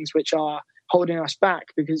these things which are holding us back,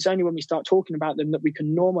 because it's only when we start talking about them that we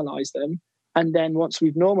can normalize them. And then once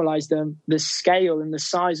we've normalized them, the scale and the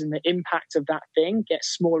size and the impact of that thing gets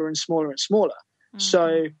smaller and smaller and smaller. Mm-hmm.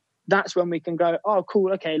 So that's when we can go, oh,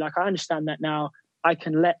 cool, okay, like, I understand that now. I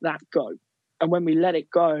can let that go. And when we let it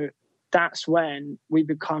go, that's when we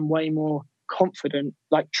become way more confident,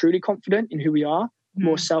 like truly confident in who we are,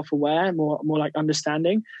 more self-aware, more like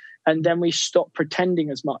understanding. And then we stop pretending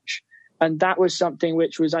as much. And that was something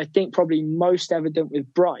which was, I think, probably most evident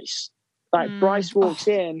with Bryce. Like, Bryce walks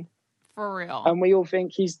in, for real, and we all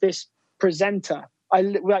think he's this presenter.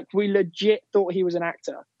 We legit thought he was an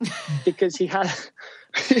actor because he had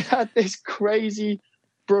this crazy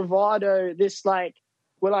bravado, this like,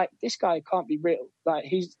 we're like, this guy can't be real. Like,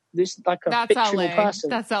 he's this like a fictional person.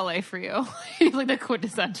 That's LA for you. He's like the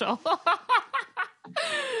quintessential.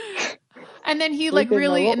 And then he like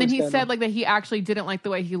really, and then he said like that he actually didn't like the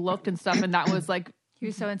way he looked and stuff, and that was like, he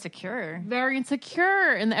was so insecure, very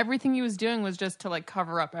insecure, and everything he was doing was just to like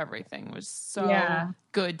cover up everything. It was so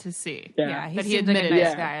good to see. Yeah, he admitted like a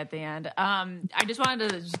nice guy at the end. I just wanted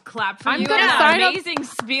to just clap for I'm you. Gonna sign amazing up,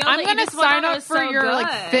 spiel. I'm going to sign up for your good.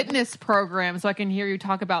 like fitness program so I can hear you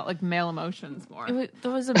talk about like male emotions more. It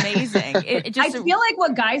was amazing. It just, I feel like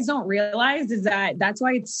what guys don't realize is that that's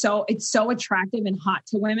why it's so attractive and hot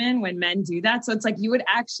to women when men do that. So it's like, you would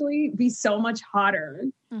actually be so much hotter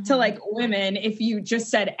to like women if you just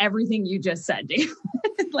said everything you just said, dude.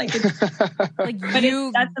 Like you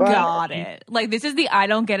got it. Like, this is the I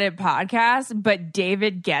Don't Get It podcast, but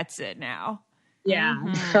David gets it now. Yeah.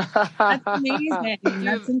 That's amazing.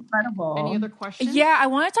 That's incredible. Any other questions? Yeah, I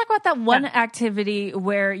want to talk about that one activity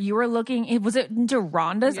where you were looking, was it into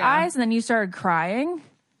Rhonda's eyes and then you started crying?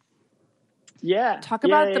 Yeah. Talk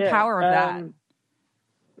about the power of that.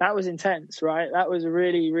 That was intense, right? That was a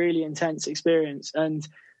really, really intense experience. And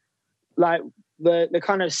like the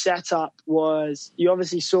kind of setup was, you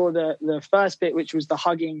obviously saw the first bit, which was the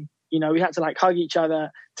hugging. You know, we had to like hug each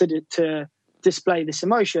other to display this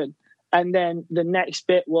emotion. And then the next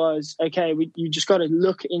bit was, okay, you just got to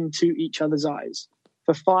look into each other's eyes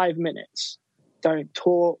for 5 minutes. Don't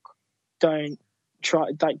talk. Don't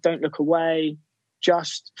look away.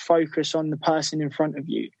 Just focus on the person in front of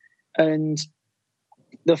you. And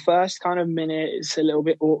the first kind of minute is a little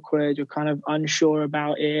bit awkward. You're kind of unsure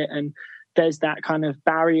about it. And there's that kind of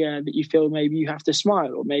barrier that you feel maybe you have to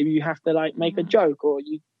smile, or maybe you have to like make a joke, or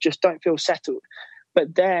you just don't feel settled.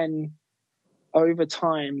 But then over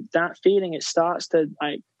time, that feeling, it starts to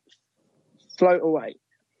like float away.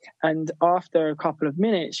 And after a couple of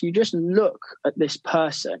minutes, you just look at this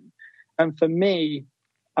person. And for me,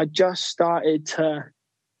 I just started to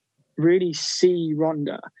really see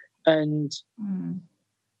Rhonda, and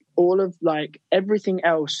all of like everything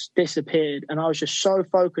else disappeared. And I was just so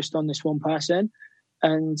focused on this one person,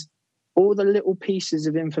 and all the little pieces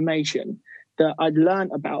of information that I'd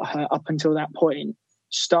learned about her up until that point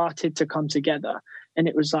started to come together. And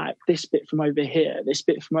it was like this bit from over here, this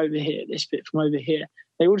bit from over here, this bit from over here.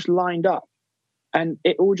 They all just lined up and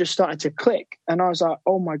it all just started to click. And I was like,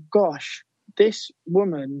 oh my gosh, this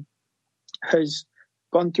woman has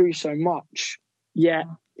gone through so much, yet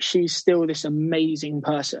she's still this amazing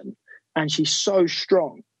person, and she's so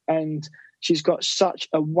strong, and she's got such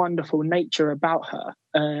a wonderful nature about her.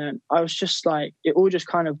 And I was just like, it all just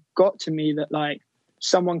kind of got to me that like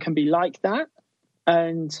someone can be like that.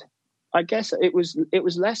 And I guess it was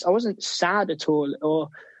less, I wasn't sad at all or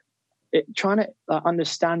trying to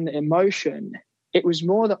understand the emotion. It was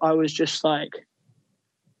more that I was just like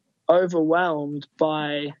overwhelmed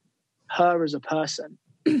by her as a person.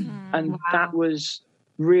 And that was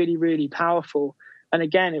really, really powerful. And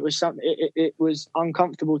again, it was something, it was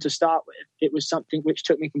uncomfortable to start with. It was something which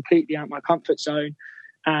took me completely out of my comfort zone,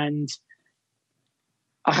 and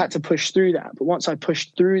I had to push through that. But once I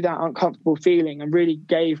pushed through that uncomfortable feeling and really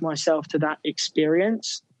gave myself to that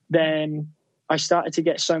experience, then I started to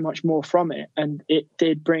get so much more from it, and it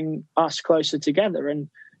did bring us closer together. And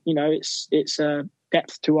it's a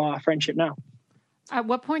depth to our friendship now. At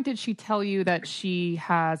what point did she tell you that she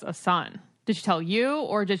has a son? Did she tell you,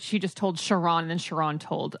 or did she just told Sharon and then Sharon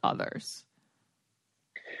told others?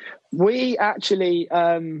 We actually,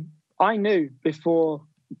 I knew before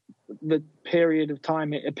the period of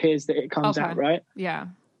time it appears that it comes out, right? Yeah.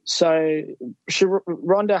 So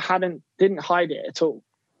Rhonda didn't hide it at all.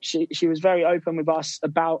 She was very open with us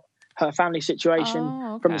about her family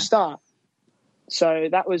situation from the start. So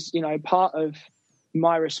that was, part of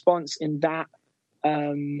my response in that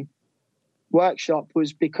workshop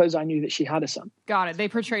was because I knew that she had a son. Got it. They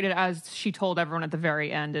portrayed it as she told everyone at the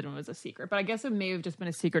very end and it was a secret. But I guess it may have just been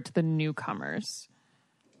a secret to the newcomers.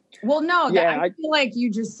 Well, no, I feel like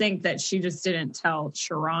you just think that she just didn't tell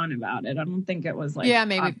Sharon about it. I don't think it was like... Yeah,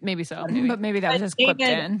 maybe so. But maybe that was just clipped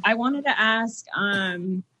in. I wanted to ask...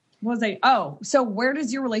 so where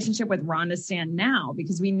does your relationship with Rhonda stand now?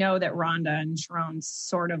 Because we know that Rhonda and Sharon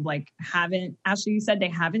sort of like haven't... Ashley, you said they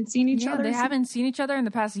haven't seen each other? They haven't seen each other in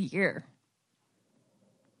the past year.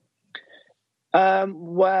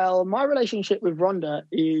 Well, my relationship with Rhonda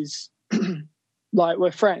is like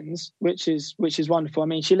we're friends, which is wonderful. I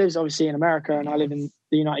mean, she lives obviously in America and I live in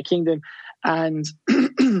the United Kingdom, and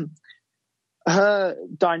her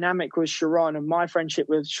dynamic with Sharon and my friendship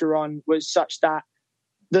with Sharon was such that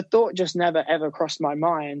the thought just never ever crossed my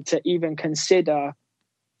mind to even consider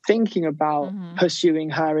thinking about pursuing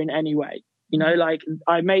her in any way. Like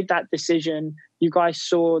I made that decision. You guys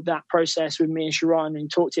saw that process with me and Sharon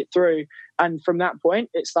and talked it through. And from that point,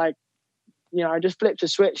 it's like, I just flipped a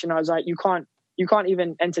switch and I was like, you can't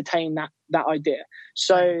even entertain that idea.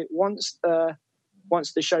 So once the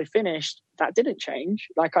show finished, that didn't change.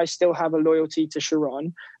 Like I still have a loyalty to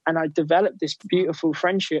Sharon, and I developed this beautiful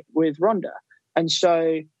friendship with Rhonda. And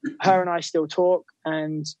so her and I still talk,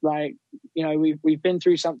 and like, we've been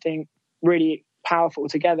through something really powerful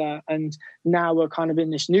together. And now we're kind of in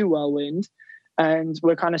this new whirlwind, and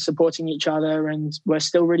we're kind of supporting each other, and we're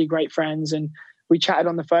still really great friends. And we chatted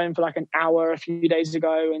on the phone for like an hour a few days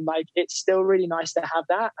ago, and like it's still really nice to have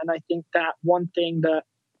that. And I think that one thing that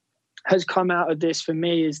has come out of this for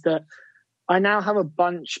me is that I now have a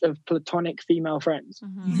bunch of platonic female friends.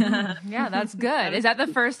 Yeah, that's good. Is that the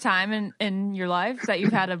first time in your life that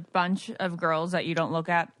you've had a bunch of girls that you don't look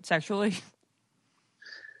at sexually?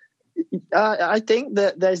 I think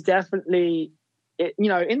that there's definitely,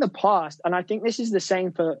 in the past, and I think this is the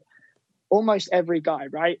same for almost every guy,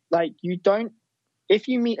 right? Like if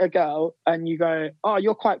you meet a girl and you go, oh,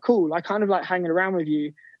 you're quite cool, I kind of like hanging around with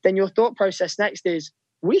you, then your thought process next is,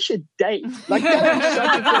 we should date. Like, that is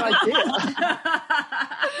such a good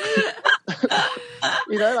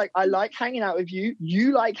idea. Like, I like hanging out with you.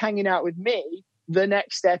 You like hanging out with me. The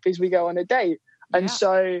next step is we go on a date. And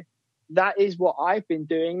so that is what I've been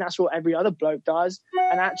doing. That's what every other bloke does.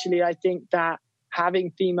 And actually, I think that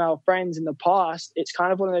having female friends in the past, it's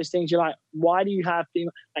kind of one of those things you're like, why do you have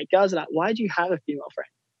female... Like, girls are like, why do you have a female friend?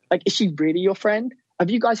 Like, is she really your friend?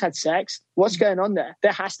 Have you guys had sex? What's going on there?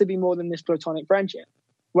 There has to be more than this platonic friendship.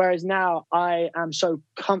 Whereas now I am so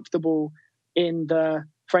comfortable in the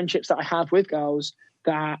friendships that I have with girls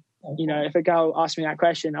that, if a girl asks me that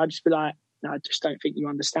question, I'd just be like, no, I just don't think you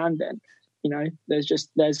understand then.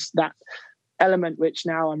 There's that element which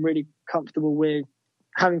now I'm really comfortable with,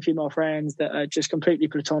 having female friends that are just completely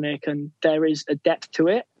platonic, and there is a depth to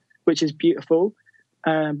it, which is beautiful.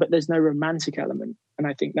 But there's no romantic element. And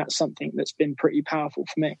I think that's something that's been pretty powerful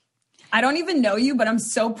for me. I don't even know you, but I'm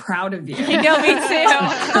so proud of you. I know, me too.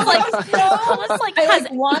 I'm like,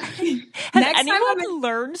 has anyone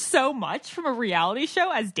learned so much from a reality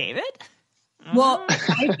show as David? Well,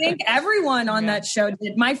 I think everyone on that show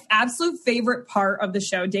did. My absolute favorite part of the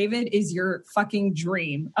show, David, is your fucking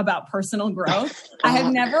dream about personal growth. I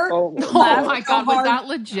have never. Oh my God, was that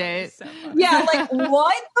legit? Yeah, like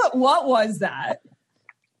what was that?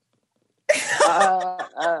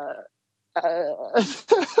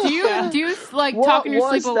 Do you like talk in your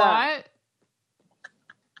sleep a lot?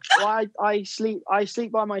 Well, I sleep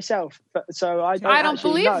by myself, so I don't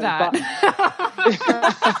believe know, that.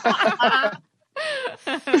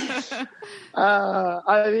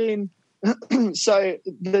 I mean, so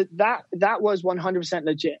that was 100%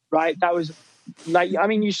 legit, right? That was like, I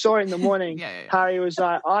mean, you saw it in the morning. Yeah. Harry was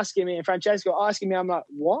like asking me, and Francesco asking me. I'm like,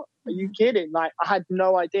 what? Are you kidding? Like, I had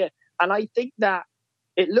no idea. And I think that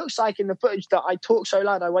it looks like in the footage that I talk so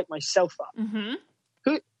loud I wake myself up. Mm-hmm.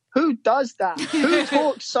 Who does that? Who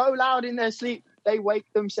talks so loud in their sleep they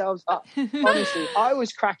wake themselves up? Honestly, I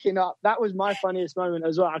was cracking up. That was my funniest moment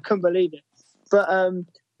as well. I couldn't believe it. But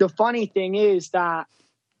the funny thing is that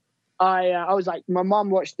I was like, my mum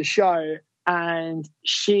watched the show and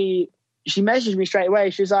she messaged me straight away.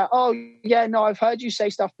 She was like, oh yeah, no, I've heard you say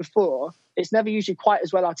stuff before. It's never usually quite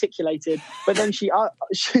as well articulated. But then she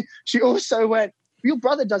also went, your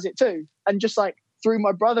brother does it too. And just like threw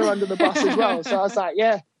my brother under the bus as well. So I was like,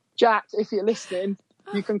 yeah, Jack, if you're listening,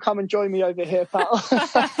 you can come and join me over here, pal.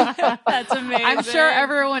 That's amazing. I'm sure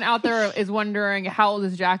everyone out there is wondering how old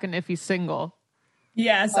is Jack and if he's single.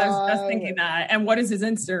 Yes, I was just thinking that. And what is his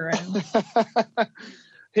Instagram?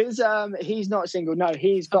 He's not single. No,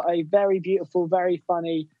 he's got a very beautiful, very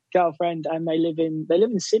funny girlfriend, and they live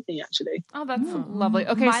in Sydney, actually. Oh, that's lovely.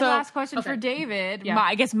 Okay, my last question for David. Yeah.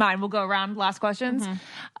 I guess mine will go around last questions.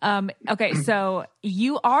 Okay, so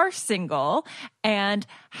you are single, and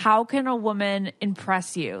how can a woman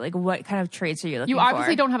impress you? Like, what kind of traits are you looking for? You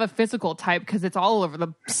obviously don't have a physical type because it's all over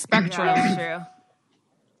the spectrum. That's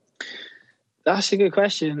true. That's a good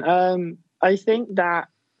question. I think that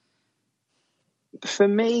for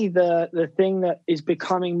me, the thing that is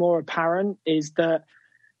becoming more apparent is that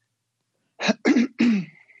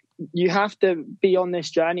you have to be on this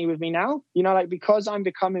journey with me now, like, because I'm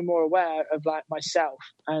becoming more aware of like myself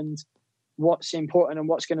and what's important and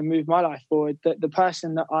what's going to move my life forward, that the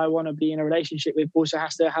person that I want to be in a relationship with also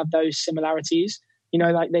has to have those similarities,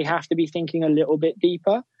 like they have to be thinking a little bit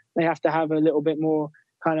deeper. They have to have a little bit more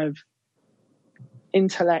kind of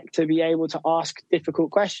intellect to be able to ask difficult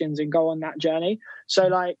questions and go on that journey. So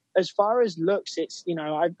like, as far as looks, it's,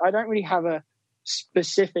 I don't really have a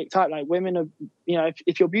specific type. Like, women are,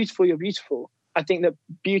 if you're beautiful, you're beautiful. I think that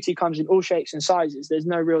beauty comes in all shapes and sizes. There's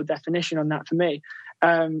no real definition on that for me.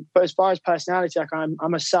 But as far as personality, like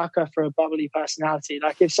I'm a sucker for a bubbly personality.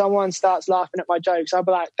 Like, if someone starts laughing at my jokes, I'll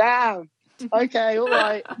be like, damn, okay, all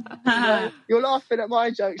right. You're laughing at my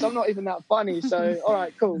jokes. I'm not even that funny. So all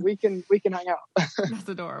right, cool. We can hang out. That's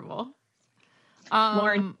adorable.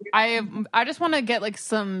 I just want to get like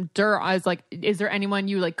some dirt. I was like, is there anyone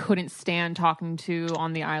you like couldn't stand talking to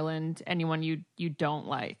on the island? Anyone you don't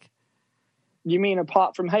like? You mean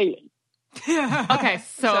apart from Haley? Okay,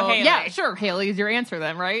 so Haley. Yeah, sure. Haley is your answer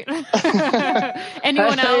then, right?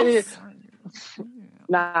 Anyone else?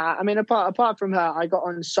 Nah, I mean, apart from her, I got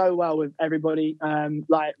on so well with everybody.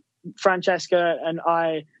 Like Francesca and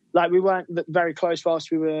I, like, we weren't very close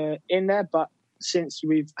whilst we were in there, but since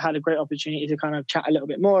we've had a great opportunity to kind of chat a little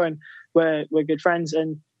bit more, and we're good friends,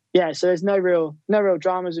 and yeah, so there's no real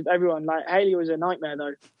dramas with everyone. Like, Haley was a nightmare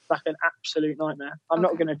though, like an absolute nightmare. I'm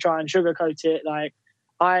not going to try and sugarcoat it. Like,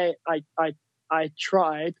 I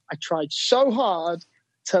tried so hard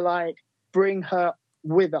to like bring her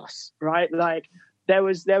with us, right? Like, there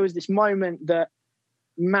was this moment that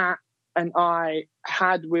Matt and I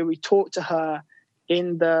had where we talked to her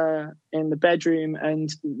in the bedroom, and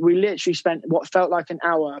we literally spent what felt like an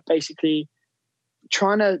hour basically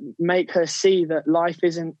trying to make her see that life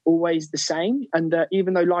isn't always the same, and that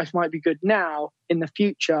even though life might be good now, in the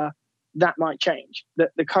future that might change.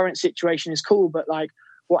 That the current situation is cool, but like,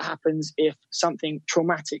 what happens if something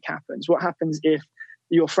traumatic happens? What happens if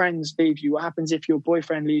your friends leave you? What happens if your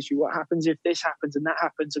boyfriend leaves you? What happens if this happens and that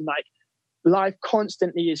happens? And like, life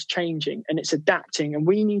constantly is changing and it's adapting, and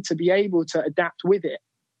we need to be able to adapt with it.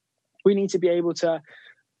 We need to be able to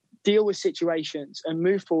deal with situations and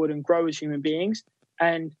move forward and grow as human beings.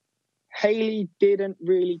 And Haley didn't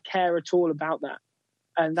really care at all about that.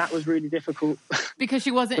 And that was really difficult. Because she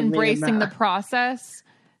wasn't embracing the process,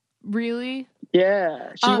 really?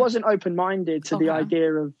 Yeah. She wasn't open-minded to the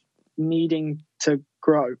idea of needing to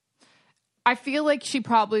grow. I feel like she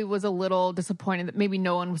probably was a little disappointed that maybe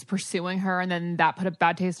no one was pursuing her, and then that put a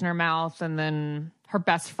bad taste in her mouth, and then her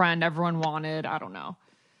best friend everyone wanted. I don't know.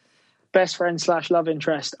 Best friend / love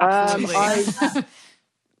interest. I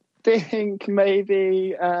think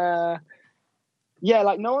maybe, like,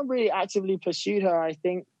 no one really actively pursued her. I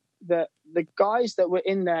think that the guys that were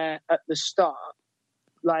in there at the start,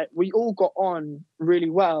 like, we all got on really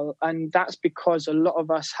well, and that's because a lot of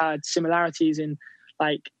us had similarities in,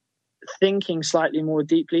 like, thinking slightly more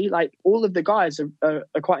deeply. Like, all of the guys are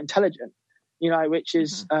quite intelligent, which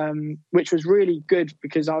is which was really good,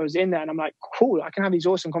 because I was in there and I'm like, cool, I can have these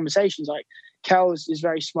awesome conversations. Like, Kels is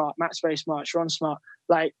very smart, Matt's very smart, Sharon's smart,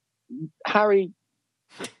 like Harry.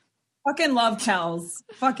 Fucking love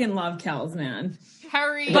Kels, man.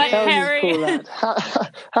 Harry, but Harry, cool,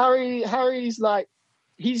 Harry's like,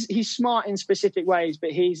 he's smart in specific ways, but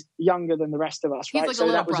he's younger than the rest of us, right? Like,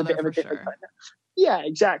 so that was a bit of a different thing. Yeah,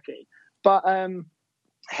 exactly. But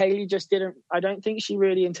Haley just didn't, I don't think she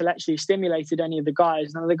really intellectually stimulated any of the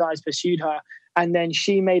guys. None of the guys pursued her. And then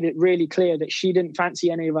she made it really clear that she didn't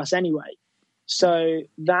fancy any of us anyway. So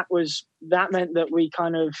that meant that we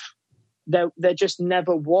kind of there just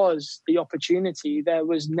never was the opportunity. There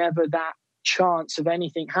was never that chance of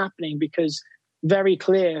anything happening because very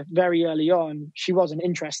clear, very early on, she wasn't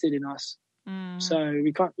interested in us. So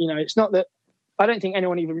we can't, it's not that, I don't think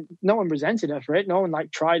no one resented her for it. No one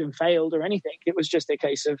like tried and failed or anything. It was just a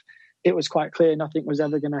case of, it was quite clear nothing was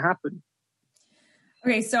ever going to happen.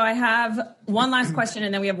 Okay, so I have one last question,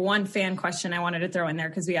 and then we have one fan question I wanted to throw in there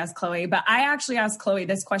because we asked Chloe. But I actually asked Chloe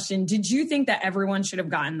this question. Did you think that everyone should have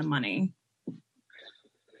gotten the money?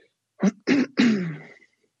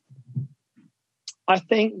 I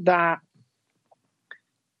think that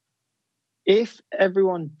if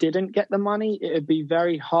everyone didn't get the money, it would be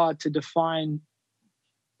very hard to define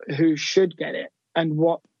who should get it and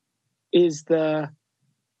what is the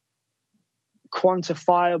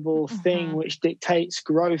quantifiable thing which dictates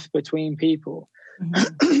growth between people.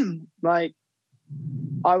 Like,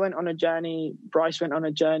 I went on a journey, Bryce went on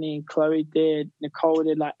a journey, Chloe did, Nicole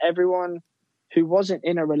did, like everyone who wasn't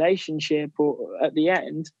in a relationship or at the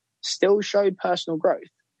end still showed personal growth.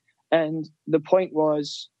 And the point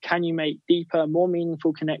was, can you make deeper, more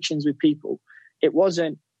meaningful connections with people? It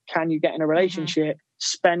wasn't, can you get in a relationship,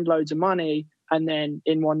 spend loads of money, and then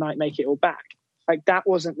in one night make it all back? Like, that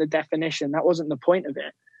wasn't the definition. That wasn't the point of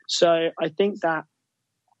it. So I think that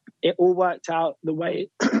it all worked out the way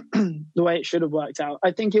it should have worked out.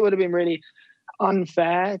 I think it would have been really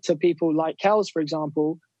unfair to people like Kels, for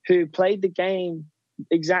example, who played the game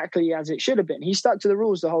exactly as it should have been. He stuck to the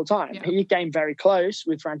rules the whole time. Yeah. He came very close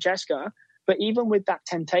with Francesca, but even with that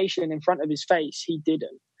temptation in front of his face, he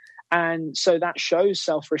didn't. And so that shows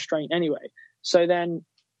self-restraint anyway. So then,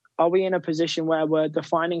 are we in a position where we're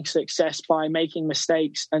defining success by making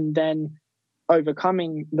mistakes and then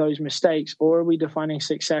overcoming those mistakes? Or are we defining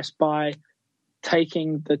success by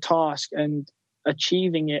taking the task and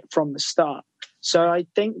achieving it from the start? So I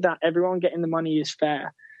think that everyone getting the money is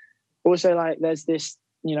fair. Also, like, there's this,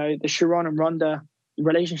 the Sharon and Rhonda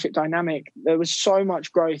relationship dynamic. There was so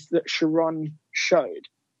much growth that Sharon showed.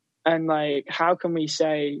 And like, how can we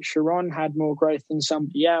say Sharon had more growth than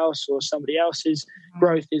somebody else, or somebody else's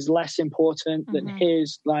growth is less important than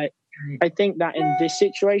his? Like, I think that in this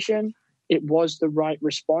situation, it was the right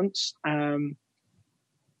response. And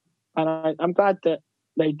I'm glad that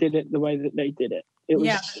they did it the way that they did it. It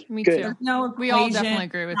was me good. too. We all definitely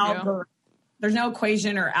agree with you. There's no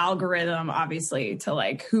equation or algorithm, obviously, to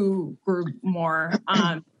like who grew more.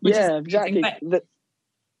 Exactly. But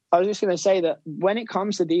I was just going to say that when it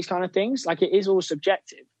comes to these kind of things, like, it is all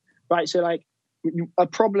subjective, right? So like, a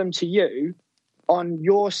problem to you on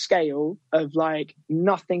your scale of like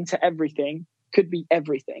nothing to everything could be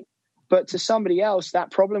everything. But to somebody else,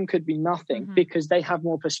 that problem could be nothing because they have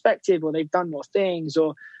more perspective, or they've done more things,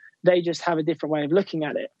 or they just have a different way of looking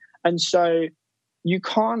at it. And so you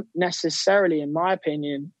can't necessarily, in my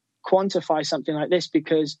opinion, quantify something like this,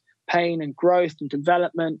 because pain and growth and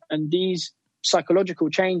development and these psychological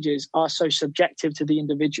changes are so subjective to the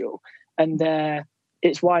individual. And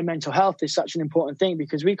it's why mental health is such an important thing,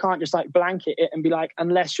 because we can't just like blanket it and be like,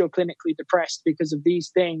 unless you're clinically depressed because of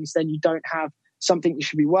these things, then you don't have something that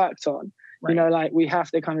should be worked on. Right. Like, we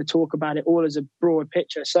have to kind of talk about it all as a broad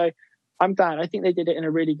picture. So I'm glad. I think they did it in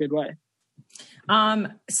a really good way.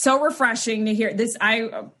 So refreshing to hear this.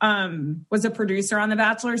 I was a producer on The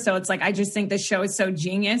Bachelor, so it's like, I just think the show is so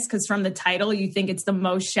genius, because from the title you think it's the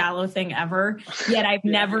most shallow thing ever, yet I've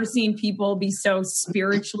never seen people be so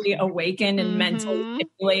spiritually awakened and mentally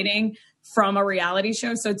stimulating from a reality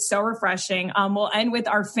show. So it's so refreshing. We'll end with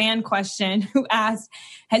our fan question, who asked,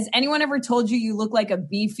 has anyone ever told you you look like a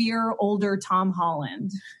beefier, older Tom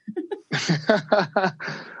Holland? You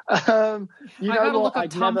know what? Look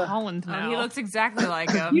Tom Holland now. He looks exactly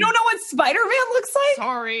like him. You don't know what Spider-Man looks like?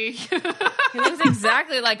 Sorry. He looks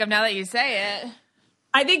exactly like him now that you say it.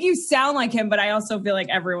 I think you sound like him, but I also feel like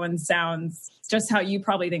everyone sounds just how you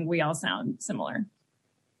probably think we all sound similar.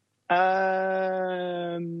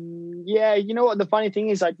 Yeah, you know what? The funny thing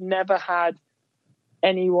is, I've never had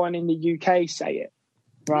anyone in the UK say it,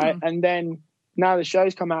 right? And then now the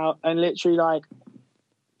show's come out, and literally like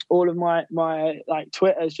all of my like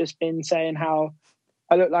Twitter has just been saying how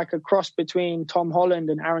I look like a cross between Tom Holland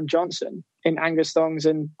and Aaron Johnson in Angus Thongs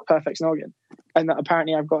and Perfect Snogging, and that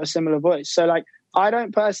apparently I've got a similar voice. So like, I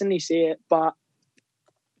don't personally see it, but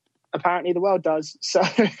apparently the world does. So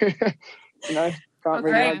can't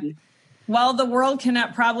really argue. Well, the world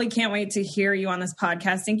probably can't wait to hear you on this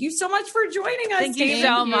podcast. Thank you so much for joining us. Thank you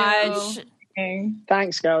so much.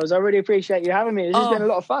 Thanks, girls. I really appreciate you having me. This has been a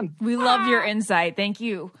lot of fun. We love your insight. Thank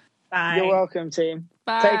you. Bye. You're welcome, team.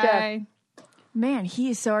 Bye. Take care. Man, he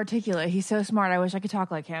is so articulate. He's so smart. I wish I could talk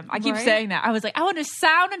like him. I keep saying that. I was like, I want to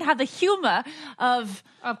sound and have the humor of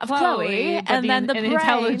Chloe and then the brain.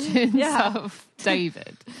 Intelligence of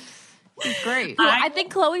David. He's great. Well, I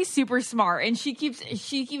think Chloe's super smart, and she keeps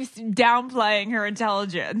downplaying her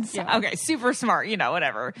intelligence. Yeah. Okay, super smart,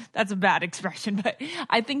 whatever. That's a bad expression, but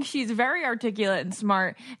I think she's very articulate and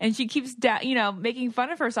smart, and she keeps making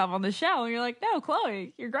fun of herself on the show. And you're like, no,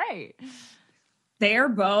 Chloe, you're great. They are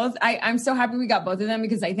both. I'm so happy we got both of them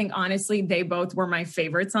because I think honestly they both were my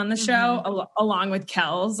favorites on the show, along with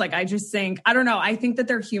Kel's. Like I just think I think that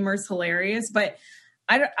their humor is hilarious, but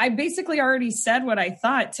I basically already said what I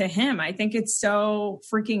thought to him. I think it's so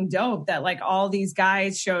freaking dope that like all these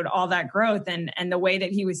guys showed all that growth and the way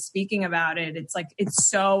that he was speaking about it. It's like, it's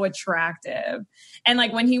so attractive. And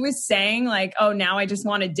like when he was saying like, oh, now I just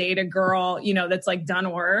want to date a girl, that's like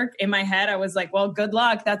done work, in my head, I was like, well, good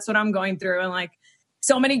luck. That's what I'm going through. And like,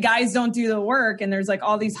 so many guys don't do the work and there's like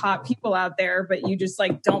all these hot people out there, but you just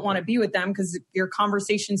like don't want to be with them because your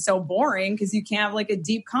conversation's so boring because you can't have like a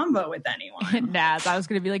deep convo with anyone. Naz, I was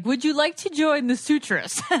going to be like, would you like to join the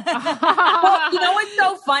Sutras? Well, what's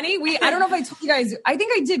so funny? I don't know if I told you guys, I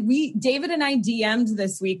think I did. David and I DM'd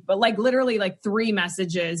this week, but like literally like 3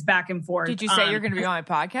 messages back and forth. Did you say you're going to be on my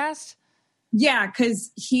podcast? Yeah,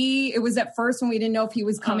 because it was at first when we didn't know if he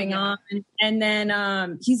was coming on. And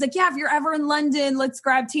then he's like, yeah, if you're ever in London, let's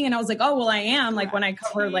grab tea. And I was like, oh, well, I am, like when I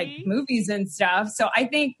cover like movies and stuff. So I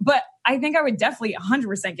think I would definitely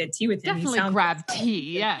 100% get tea with him. Definitely grab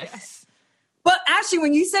tea, yes. But Ashley,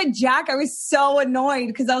 when you said Jack, I was so annoyed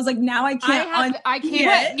because I was like, now I can't. I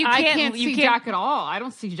can't see Jack at all. I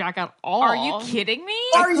don't see Jack at all. Are you kidding me?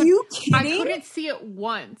 Are you kidding? I couldn't see it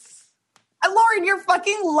once. Lauren, you're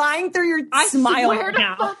fucking lying through your smile right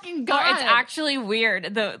now. Fucking God. It's actually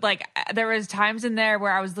weird. There was times in there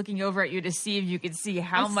where I was looking over at you to see if you could see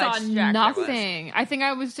how much Jack nothing. I think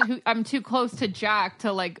I'm too close to Jack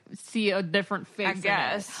to like see a different face. I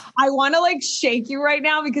guess. I want to like shake you right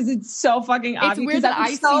now because it's so fucking obvious. It's weird that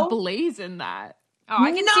I see Blaze in that. Oh,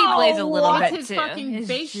 I can see Blaze a little bit, his too. Fucking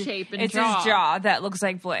face shape and it's jaw. His jaw that looks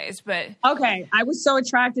like Blaze, but... Okay, I was so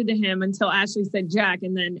attracted to him until Ashley said Jack,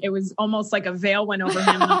 and then it was almost like a veil went over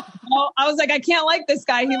him. I was like, I can't like this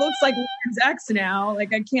guy. He looks like Lauren's ex now.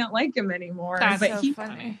 Like, I can't like him anymore. That's so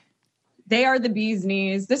funny. They are the bee's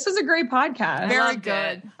knees. This was a great podcast. Very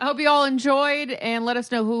good. I hope you all enjoyed, and let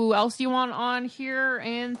us know who else you want on here,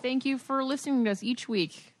 and thank you for listening to us each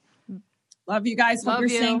week. Love you guys. Love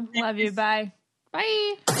you. Love you. Bye.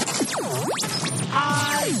 Bye.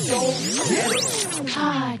 I don't get it.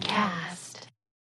 Podcast.